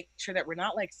always want to make sure that we're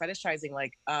not like fetishizing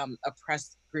like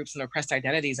oppressed groups and oppressed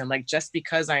identities. And like, just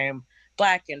because I am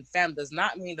Black and femme does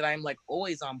not mean that I'm like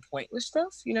always on point with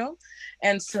stuff,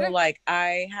 And so like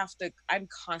I'm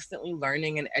constantly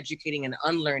learning and educating and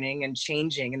unlearning and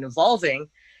changing and evolving,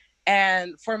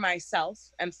 and for myself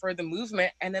and for the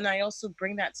movement. And then I also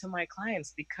bring that to my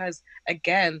clients because,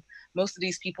 again, most of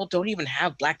these people don't even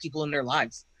have Black people in their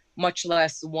lives, much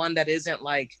less one that isn't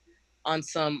like on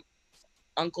some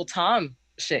Uncle Tom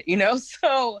shit,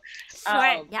 So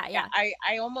yeah.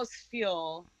 I almost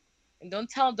feel, and don't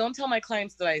tell my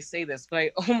clients that I say this, but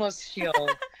I almost feel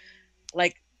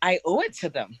like I owe it to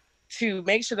them to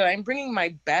make sure that I'm bringing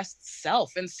my best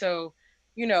self. And so,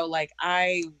 like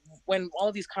when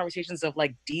all these conversations of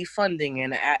like defunding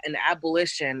and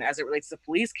abolition as it relates to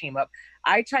police came up,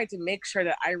 I tried to make sure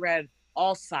that I read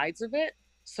all sides of it.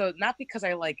 So not because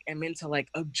I like am into like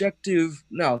objective,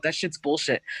 no, that shit's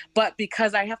bullshit, but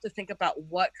because I have to think about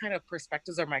what kind of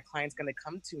perspectives are my clients going to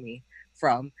come to me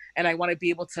from. And I want to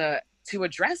be able to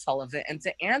address all of it and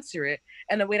to answer it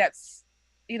in a way that's,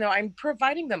 I'm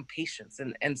providing them patience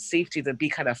and safety to be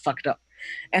kind of fucked up.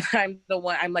 And I'm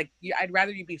like, I'd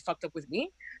rather you be fucked up with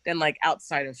me than like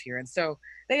outside of here. And so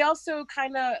they also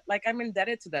kind of like, I'm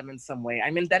indebted to them in some way.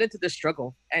 I'm indebted to the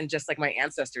struggle and just like my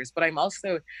ancestors, but I'm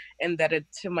also indebted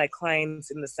to my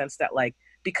clients in the sense that like,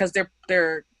 because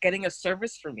they're getting a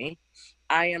service from me,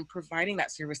 I am providing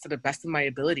that service to the best of my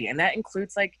ability. And that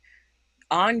includes like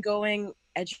ongoing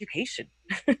education.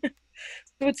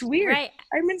 So it's weird. Right.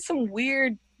 I'm in some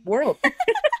weird world.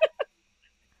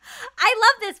 I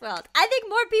love this world. I think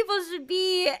more people should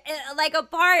be like a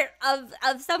part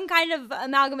of some kind of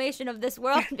amalgamation of this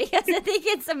world because I think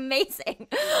it's amazing.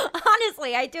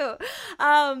 Honestly, I do.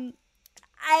 I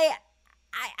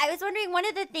was wondering, one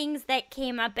of the things that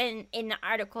came up in the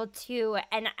article too,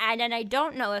 and I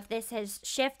don't know if this has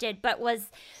shifted, but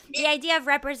was the idea of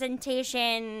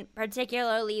representation,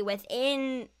 particularly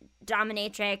within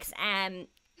dominatrix, and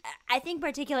I think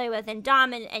particularly within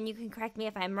Dom, and you can correct me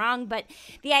if I'm wrong, but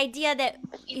the idea that,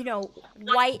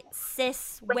 white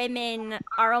cis women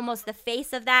are almost the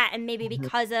face of that, and maybe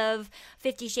because of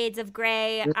 50 Shades of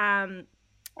Grey,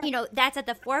 that's at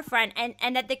the forefront,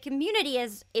 and that the community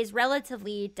is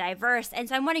relatively diverse. And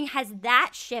so I'm wondering, has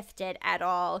that shifted at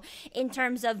all in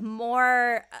terms of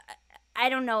more, I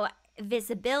don't know,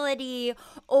 visibility,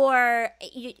 or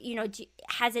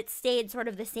has it stayed sort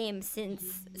of the same since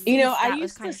I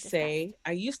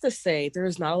used to say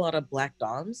there's not a lot of Black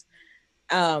doms,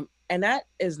 and that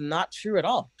is not true at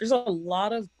all. There's a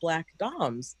lot of Black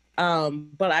doms,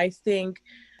 but I think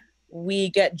we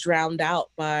get drowned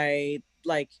out by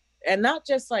like, and not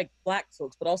just like Black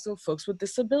folks, but also folks with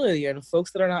disability and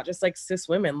folks that are not just like cis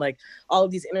women. Like, all of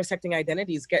these intersecting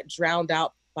identities get drowned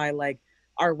out by like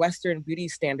our Western beauty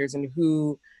standards and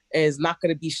who is not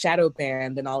going to be shadow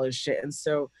banned and all this shit. And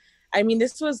so I mean,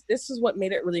 this is what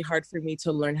made it really hard for me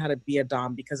to learn how to be a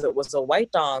dom, because it was a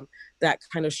white dom that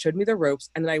kind of showed me the ropes,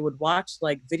 and then I would watch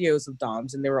like videos of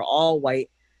doms, and they were all white.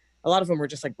 A lot of them were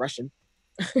just like Russian.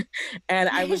 And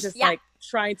I was just like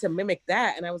trying to mimic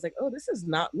that, and I was like, oh, this is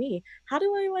not me. How do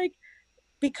I like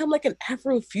become like an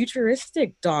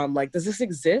Afrofuturistic dom? Like, does this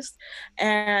exist?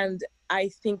 And I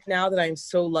think now that I'm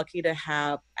so lucky to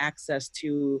have access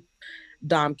to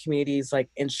dom communities like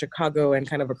in Chicago and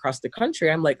kind of across the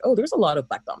country, I'm like, oh, there's a lot of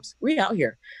Black doms. We out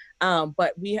here.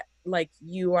 But we, like,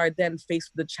 you are then faced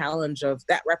with the challenge of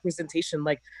that representation,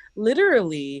 like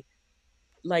literally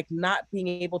like not being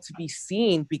able to be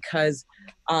seen because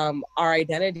our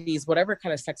identities, whatever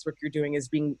kind of sex work you're doing, is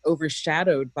being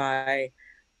overshadowed by,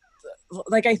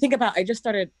 like, I think about, I just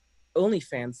started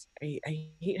OnlyFans. I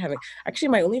hate having, actually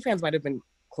my OnlyFans might have been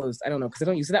closed. I don't know, because I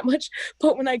don't use it that much.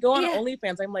 But when I go on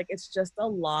OnlyFans, I'm like, it's just a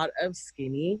lot of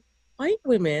skinny white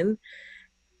women.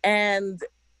 And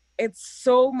it's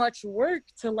so much work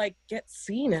to like get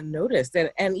seen and noticed.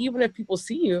 And even if people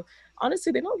see you,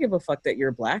 honestly, they don't give a fuck that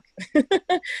you're Black.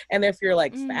 And if you're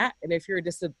like fat, and if you're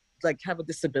like have a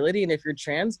disability, and if you're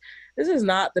trans, these are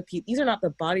not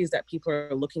the bodies that people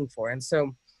are looking for. And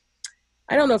so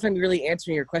I don't know if I'm really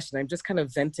answering your question. I'm just kind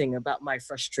of venting about my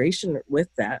frustration with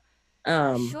that.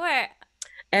 Sure.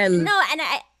 And no, and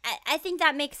I think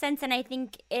that makes sense, and I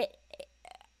think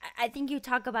you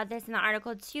talk about this in the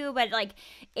article too, but like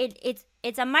it's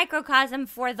a microcosm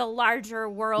for the larger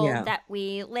world that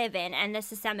we live in, and the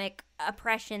systemic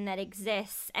oppression that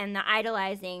exists, and the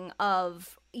idolizing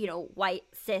of, you know, white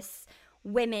cis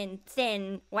women,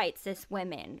 thin white cis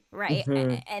women, right?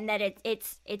 And that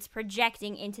it's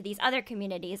projecting into these other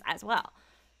communities as well.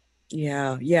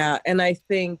 Yeah. And I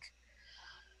think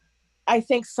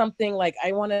something like,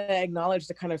 I want to acknowledge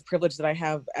the kind of privilege that I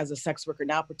have as a sex worker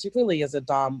now, particularly as a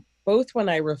dom, both when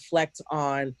I reflect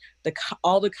on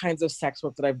all the kinds of sex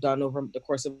work that I've done over the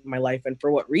course of my life and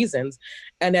for what reasons.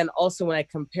 And then also when I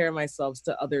compare myself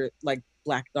to other like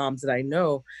Black doms that I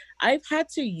know, I've had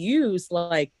to use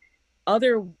white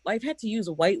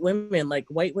women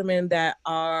that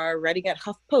are writing at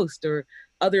HuffPost or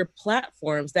other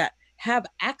platforms that have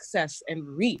access and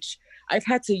reach. I've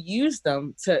had to use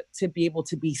them to be able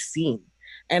to be seen.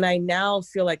 And I now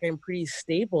feel like I'm pretty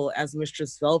stable as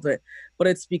Mistress Velvet, but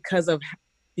it's because of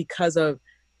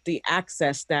the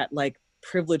access that like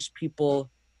privileged people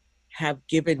have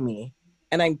given me.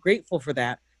 And I'm grateful for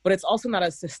that, but it's also not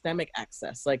a systemic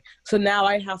access. Like, so now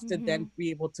I have to then be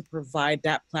able to provide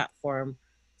that platform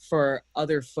for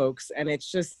other folks. And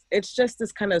it's just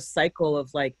this kind of cycle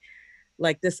of like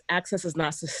this access is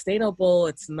not sustainable.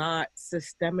 It's not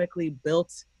systemically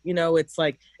built. You know, it's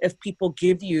like, if people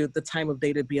give you the time of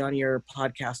day to be on your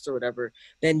podcast or whatever,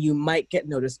 then you might get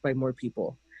noticed by more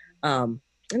people. And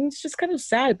it's just kind of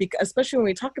sad, because especially when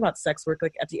we talk about sex work,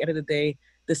 like at the end of the day,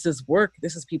 this is work.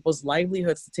 This is people's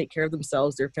livelihoods to take care of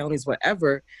themselves, their families,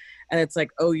 whatever. And it's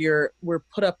like, oh, we're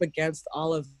put up against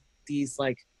all of these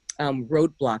like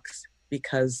roadblocks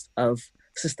because of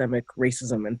systemic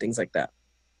racism and things like that.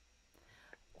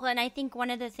 Well, and I think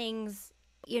one of the things,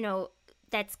 you know,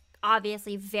 that's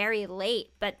obviously very late,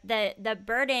 but the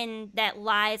burden that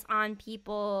lies on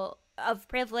people of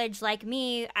privilege like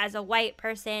me as a white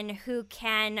person who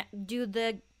can do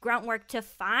the grunt work to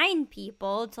find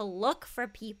people, to look for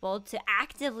people, to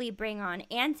actively bring on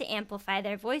and to amplify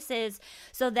their voices,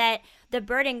 so that the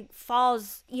burden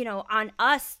falls, you know, on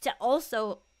us to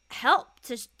also help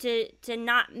to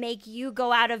not make you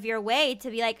go out of your way to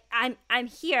be like, I'm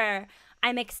here,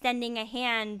 I'm extending a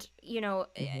hand, you know,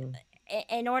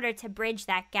 in order to bridge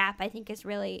that gap. I think is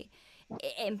really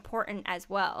important as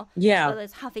well. Yeah. So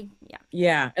there's Huffing.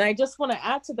 Yeah. And I just want to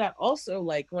add to that also,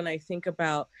 like when I think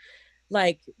about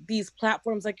like these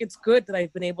platforms, like it's good that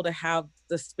I've been able to have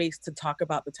the space to talk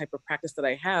about the type of practice that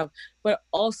I have, but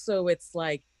also it's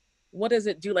like, what does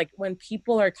it do? Like when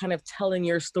people are kind of telling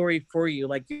your story for you,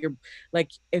 like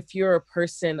if you're a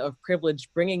person of privilege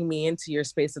bringing me into your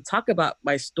space to talk about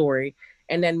my story,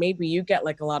 and then maybe you get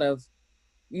like a lot of,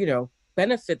 you know,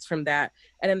 benefits from that,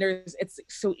 and then it's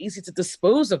so easy to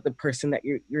dispose of the person that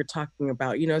you're talking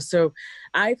about, you know. So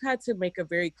I've had to make a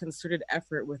very concerted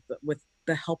effort with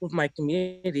the help of my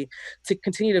community to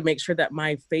continue to make sure that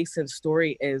my face and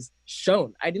story is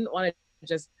shown. I didn't want to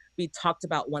just be talked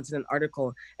about once in an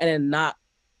article and then not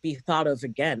be thought of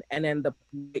again, and then the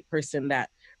person that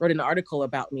wrote an article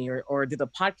about me or did a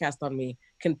podcast on me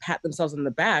can pat themselves on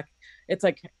the back. It's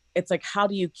like, how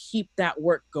do you keep that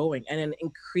work going and then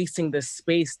increasing the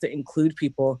space to include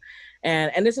people?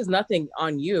 And this is nothing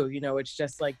on you, you know, it's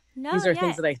just like, these are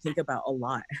things that I think about a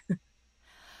lot.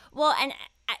 Well, and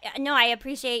no, I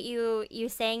appreciate you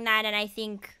saying that, and I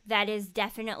think that is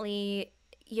definitely,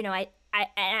 you know,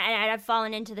 I've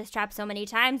fallen into this trap so many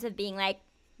times of being like,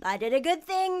 I did a good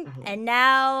thing, Mm-hmm. and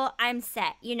now I'm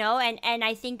set, you know, and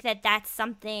I think that that's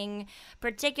something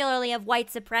particularly of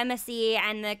white supremacy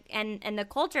and the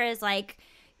culture is like,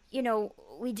 you know,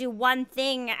 we do one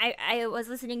thing. I was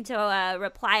listening to a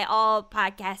Reply All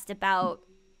podcast about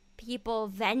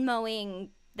people Venmoing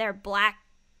their black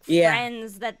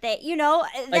friends that they, you know,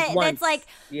 that's like,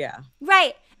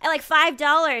 right, at like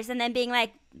 $5, and then being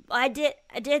like, I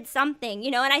did something, you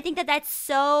know, and I think that that's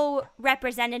so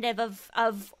representative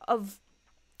of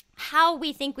how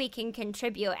we think we can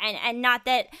contribute, and not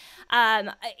that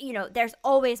you know, there's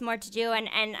always more to do, and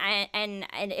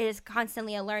it is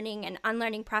constantly a learning and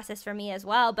unlearning process for me as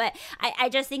well, but I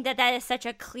just think that that is such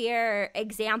a clear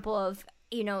example of,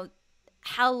 you know,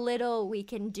 how little we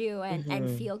can do and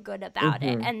feel good about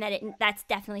it, and that that's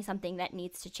definitely something that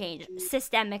needs to change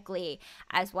systemically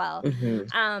as well.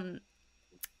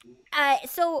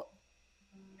 So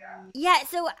yeah,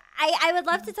 so I would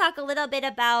love to talk a little bit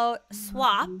about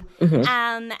SWAP,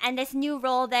 and this new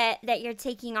role that you're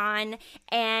taking on,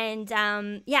 and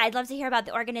yeah, I'd love to hear about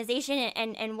the organization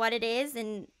and what it is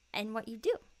and what you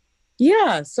do.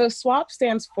 Yeah, so SWAP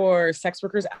stands for Sex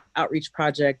Workers Outreach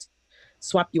Project,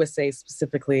 SWAP USA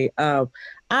specifically.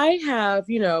 I have,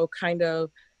 you know, kind of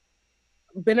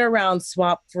been around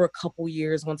SWAP for a couple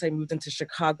years. Once I moved into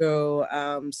Chicago,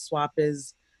 SWAP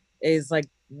is like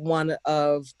one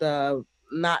of the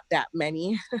not that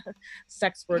many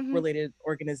sex work related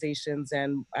organizations,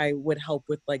 and I would help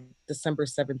with like December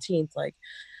 17th, like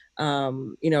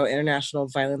you know, International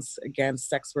Violence Against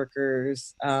Sex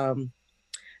Workers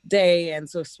Day. And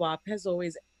so SWAP has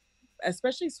always,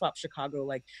 especially SWAP Chicago,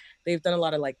 like they've done a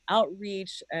lot of like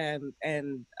outreach, and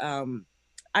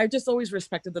I just always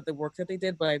respected the work that they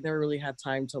did, but I never really had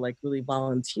time to like really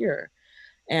volunteer.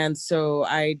 And so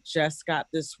I just got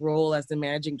this role as the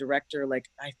managing director. Like,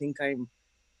 I think I'm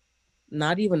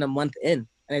not even a month in,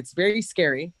 and it's very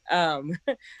scary.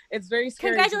 It's very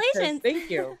scary. Congratulations. Thank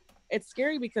you. It's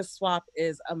scary because SWAP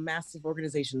is a massive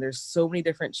organization. There's so many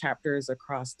different chapters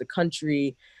across the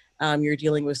country. You're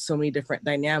dealing with so many different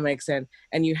dynamics, and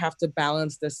you have to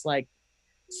balance this like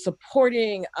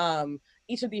supporting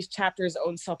each of these chapters'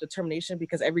 own self-determination,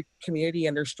 because every community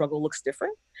and their struggle looks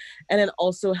different, and then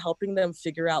also helping them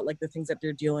figure out like the things that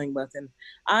they're dealing with. And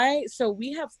so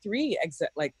we have three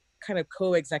like kind of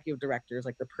co-executive directors,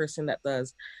 like the person that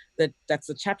does that's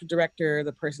the chapter director,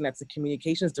 the person that's the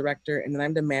communications director, and then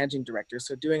I'm the managing director.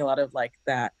 So doing a lot of like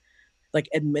that, like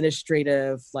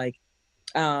administrative, like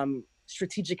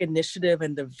strategic initiative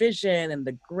and the vision and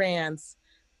the grants,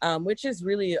 which is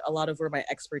really a lot of where my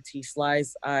expertise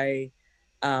lies. I've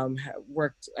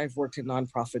worked in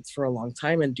nonprofits for a long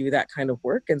time and do that kind of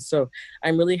work. And so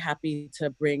I'm really happy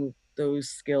to bring those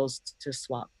skills to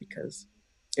SWAP, because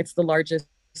it's the largest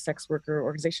sex worker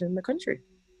organization in the country.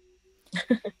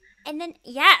 And then,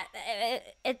 yeah,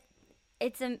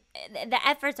 the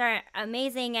efforts are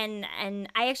amazing, and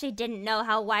I actually didn't know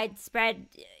how widespread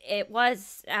it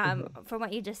was from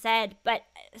what you just said. But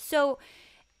so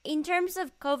in terms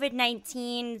of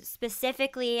COVID-19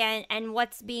 specifically and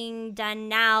what's being done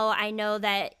now, I know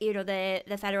that, you know,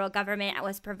 the federal government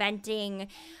was preventing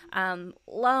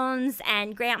loans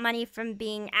and grant money from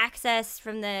being accessed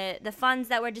from the funds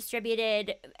that were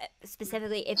distributed,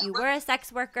 specifically if you were a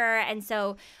sex worker. And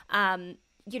so,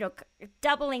 you know,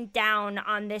 doubling down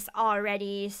on this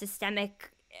already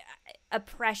systemic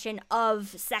oppression of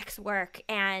sex work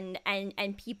and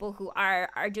people who are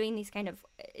doing this kind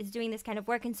of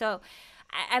work. And so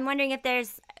I'm wondering if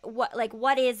there's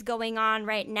what is going on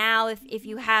right now, if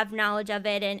you have knowledge of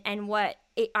it, and what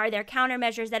are there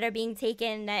countermeasures that are being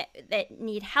taken that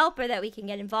need help or that we can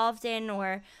get involved in,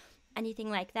 or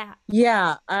anything like that.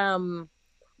 Yeah.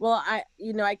 Well,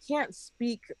 I can't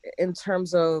speak in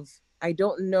terms of, I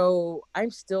don't know. I'm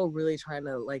still really trying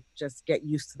to like just get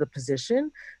used to the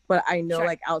position, but I know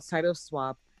like outside of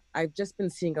SWAP, I've just been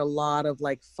seeing a lot of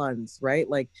like funds, right?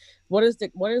 Like what is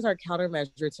our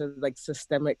countermeasure to like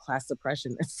systemic class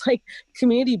oppression? It's like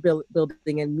community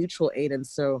building and mutual aid. And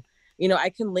so, you know, I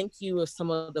can link you with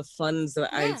some of the funds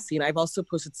that I've seen. I've also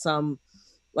posted some,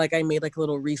 like I made like a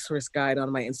little resource guide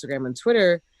on my Instagram and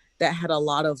Twitter that had a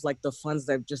lot of like the funds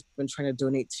that I've just been trying to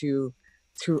donate to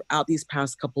throughout these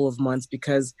past couple of months,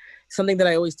 because something that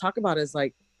I always talk about is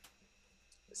like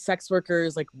sex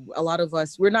workers, like a lot of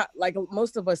us, we're not, like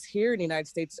most of us here in the United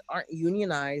States aren't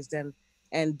unionized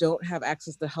and don't have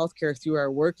access to healthcare through our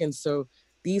work. And so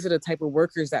these are the type of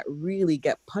workers that really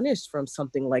get punished from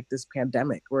something like this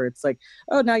pandemic, where it's like,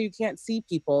 oh, now you can't see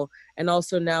people. And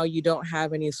also now you don't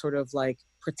have any sort of like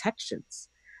protections.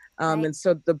 Right. And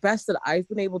so the best that I've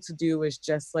been able to do is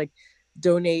just like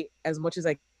donate as much as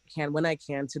I can when I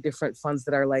can to different funds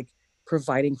that are like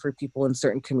providing for people in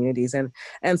certain communities.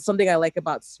 And something I like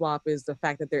about SWAP is the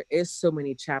fact that there is so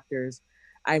many chapters.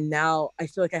 I feel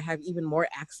like I have even more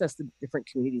access to different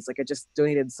communities. Like I just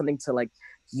donated something to like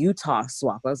Utah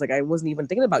SWAP. I was like, I wasn't even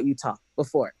thinking about Utah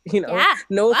before, you know, yeah.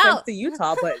 No offense to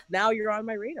Utah, but now you're on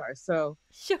my radar. So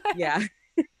sure. Yeah.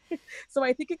 So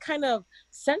I think it kind of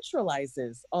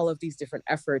centralizes all of these different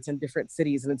efforts in different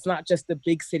cities. And it's not just the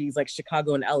big cities like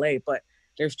Chicago and LA, but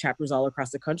there's chapters all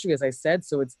across the country, as I said.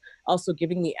 So it's also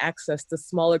giving me access to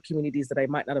smaller communities that I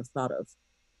might not have thought of.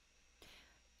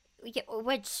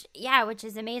 Which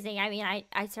is amazing. I mean,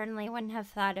 I certainly wouldn't have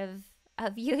thought of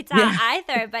Utah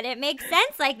either, but it makes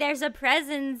sense. Like there's a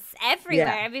presence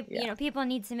everywhere. You know, people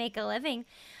need to make a living,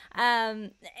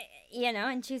 you know,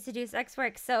 and choose to do sex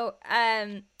work. So,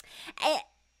 I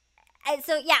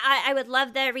would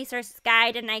love the resource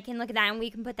guide, and I can look at that, and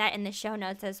we can put that in the show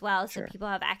notes as well, so people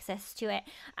have access to it.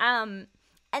 And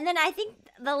then I think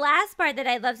the last part that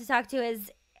I'd love to talk to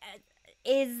is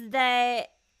the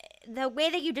way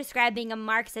that you describe being a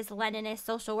Marxist-Leninist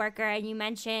social worker, and you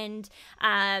mentioned,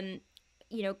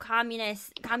 you know,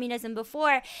 communism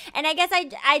before, and I guess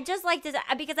I just like to,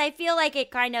 because I feel like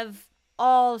it kind of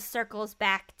all circles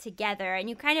back together, and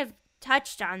you kind of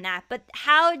touched on that, but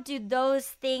how do those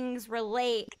things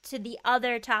relate to the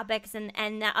other topics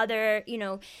and the other, you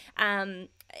know,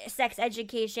 sex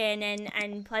education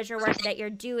and pleasure work that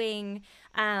you're doing?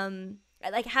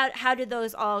 Like how do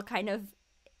those all kind of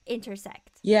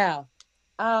intersect? Yeah.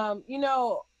 You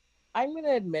know, I'm going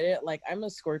to admit it, like I'm a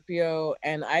Scorpio,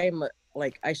 and I'm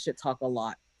like, I should talk a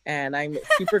lot, and I'm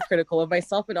super critical of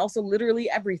myself, and also literally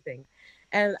everything.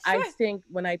 And I think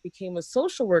when I became a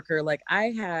social worker, like I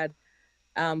had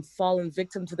fallen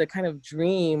victim to the kind of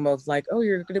dream of like, oh,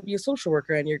 you're going to be a social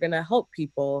worker and you're going to help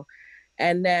people.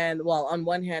 And then, well, on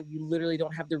one hand, you literally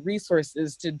don't have the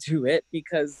resources to do it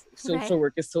because social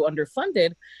work is so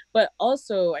underfunded. But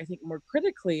also, I think more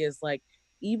critically is like,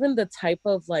 even the type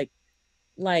of like,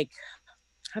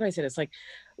 how do I say this? Like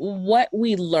what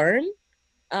we learn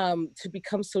to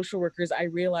become social workers, I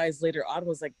realized later on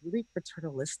was like really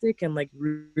paternalistic and like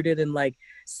rooted in like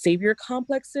savior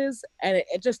complexes. And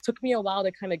it just took me a while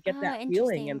to kind of get that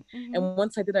feeling. And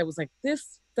once I did, I was like,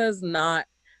 this does not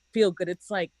feel good. It's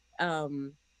like,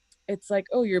 oh,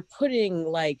 you're putting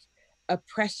like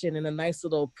oppression in a nice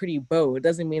little pretty bow. It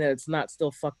doesn't mean that it's not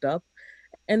still fucked up.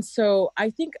 And so I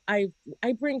think I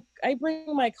bring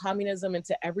my communism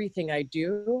into everything I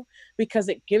do, because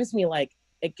it gives me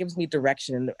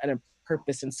direction and a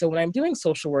purpose. And so when I'm doing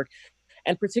social work,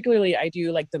 and particularly I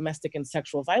do like domestic and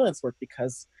sexual violence work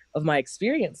because of my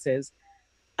experiences,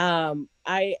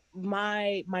 my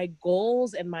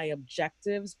goals and my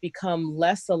objectives become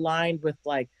less aligned with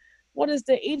like, what is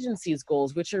the agency's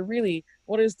goals, which are really,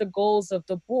 what is the goals of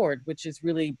the board, which is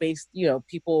really based, you know,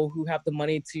 people who have the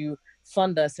money to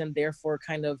fund us and therefore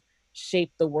kind of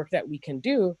shape the work that we can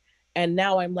do. And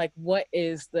now I'm like, what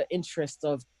is the interest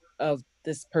of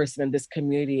this person in this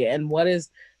community, and what is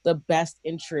the best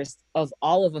interest of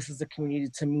all of us as a community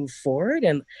to move forward,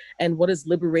 and what does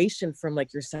liberation from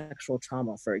like your sexual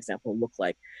trauma, for example, look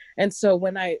like? And so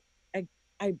when I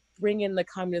bring in the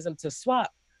communism to SWAP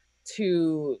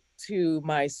to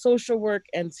my social work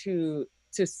and to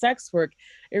sex work,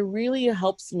 it really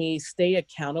helps me stay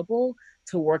accountable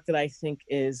to work that I think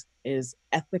is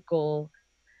ethical,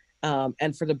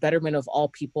 and for the betterment of all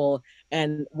people,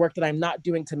 and work that I'm not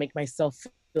doing to make myself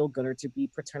feel good or to be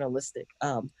paternalistic,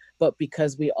 but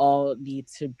because we all need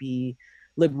to be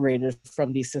liberated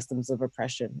from these systems of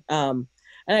oppression. And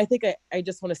I think I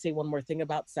just want to say one more thing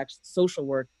about social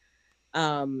work.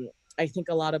 I think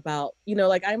a lot about, you know,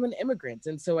 like I'm an immigrant.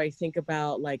 And so I think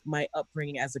about like my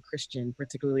upbringing as a Christian,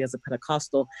 particularly as a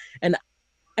Pentecostal, and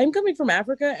I'm coming from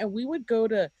Africa, and we would go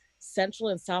to Central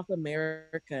and South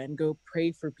America and go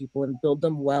pray for people and build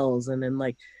them wells, and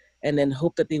then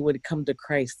hope that they would come to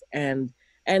Christ. And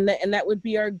that would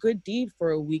be our good deed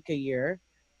for a week a year.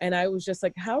 And I was just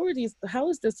like, how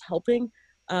is this helping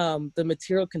the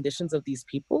material conditions of these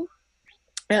people?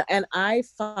 And I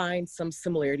find some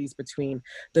similarities between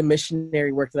the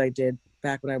missionary work that I did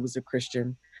back when I was a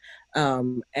Christian,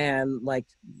 and like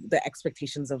the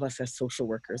expectations of us as social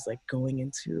workers, like going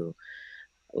into,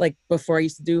 like before I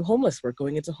used to do homeless work,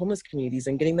 going into homeless communities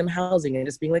and getting them housing and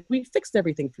just being like, we fixed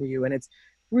everything for you. And it's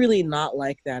really not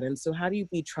like that. And so how do you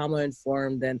be trauma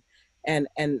informed and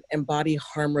embody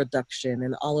harm reduction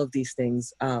and all of these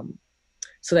things,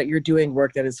 so that you're doing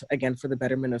work that is, again, for the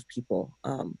betterment of people.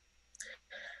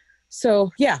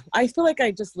 So yeah, I feel like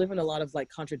I just live in a lot of like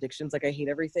contradictions. Like I hate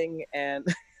everything and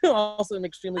also I'm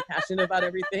extremely passionate about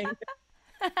everything.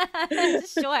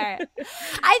 Sure.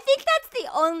 I think that's the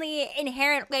only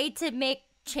inherent way to make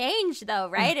change, though,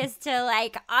 right? Is to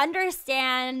like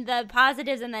understand the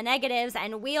positives and the negatives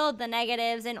and wield the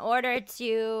negatives in order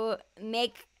to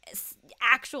make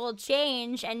actual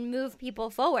change and move people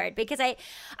forward. Because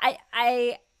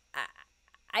I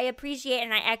appreciate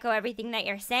and I echo everything that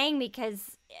you're saying,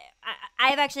 because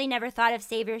I've actually never thought of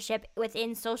saviorship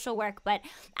within social work, but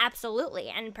absolutely.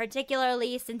 And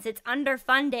particularly since it's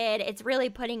underfunded, it's really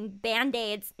putting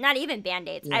Band-Aids, not even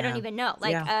Band-Aids, I don't even know,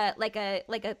 like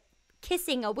a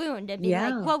kissing a wound and being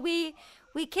like, well, we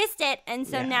kissed it, and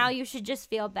so now you should just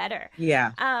feel better.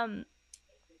 And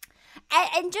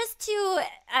just to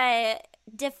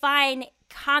define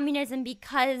communism,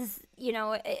 because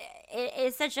it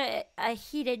is such a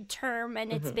heated term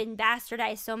and it's been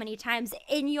bastardized so many times.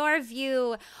 In your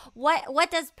view, what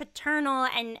does paternal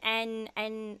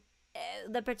and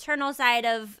the paternal side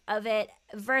of it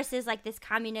versus like this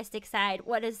communistic side,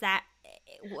 what is that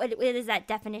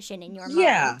definition in your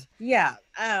mind?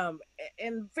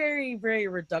 In very, very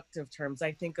reductive terms,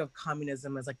 I think of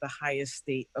communism as like the highest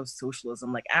state of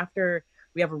socialism. Like after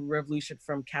we have a revolution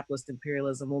from capitalist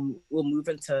imperialism, we'll move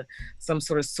into some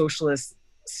sort of socialist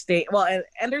state. Well,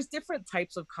 and there's different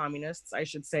types of communists, I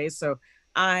should say. So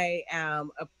I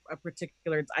am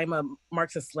I'm a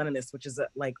Marxist-Leninist, which is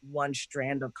like one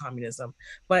strand of communism.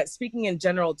 But speaking in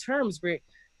general terms,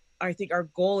 I think our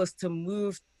goal is to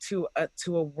move to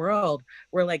a world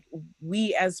where like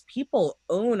we as people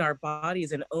own our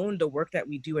bodies and own the work that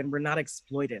we do, and we're not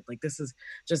exploited. Like this is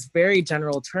just very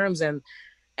general terms.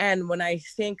 And when I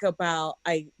think about,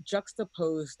 I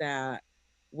juxtapose that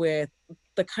with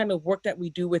the kind of work that we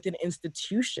do within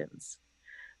institutions,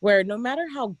 where no matter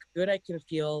how good I can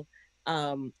feel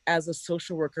as a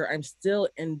social worker, I'm still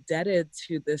indebted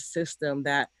to this system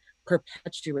that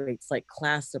perpetuates like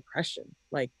class oppression.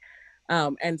 Like,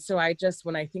 and so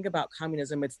when I think about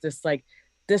communism, it's this like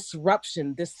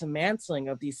disruption, dismantling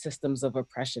of these systems of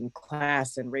oppression,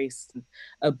 class and race and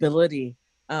ability,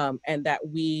 and that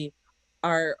we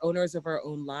are owners of our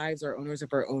own lives, are owners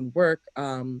of our own work.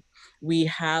 We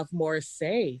have more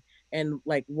say in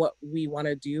like what we want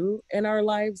to do in our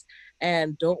lives,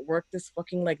 and don't work this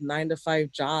fucking like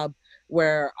 9-to-5 job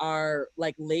where our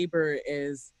like labor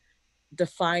is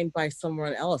defined by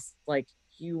someone else. Like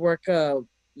you work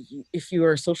if you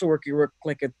are a social worker, you work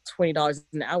like a $20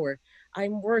 an hour.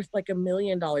 I'm worth like $1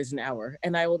 million an hour,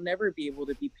 and I will never be able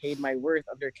to be paid my worth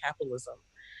under capitalism.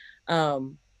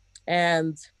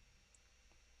 And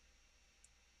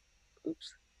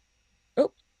oops.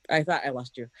 Oh, I thought I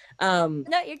lost you. No,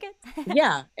 you're good.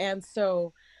 Yeah. And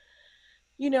so,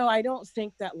 I don't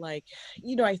think that like,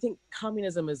 I think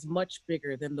communism is much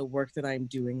bigger than the work that I'm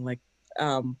doing. Like,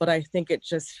 but I think it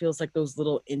just feels like those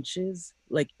little inches,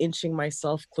 like inching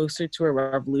myself closer to a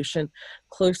revolution,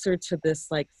 closer to this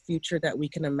like future that we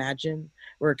can imagine,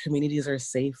 where communities are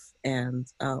safe and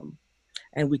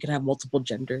we can have multiple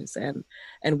genders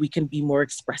and we can be more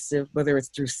expressive, whether it's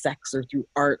through sex or through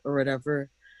art or whatever.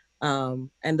 And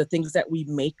the things that we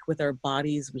make with our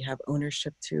bodies, we have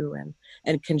ownership to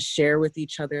and can share with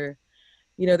each other.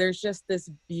 There's just this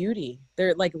beauty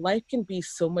there. Like life can be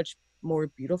so much more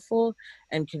beautiful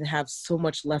and can have so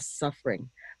much less suffering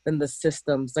than the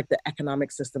systems, like the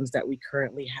economic systems that we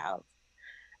currently have.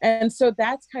 And so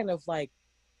that's kind of like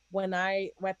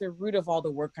at the root of all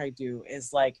the work I do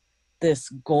is like this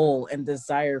goal and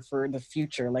desire for the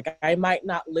future. Like I might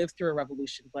not live through a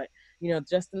revolution, but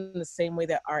just in the same way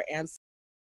that our ancestors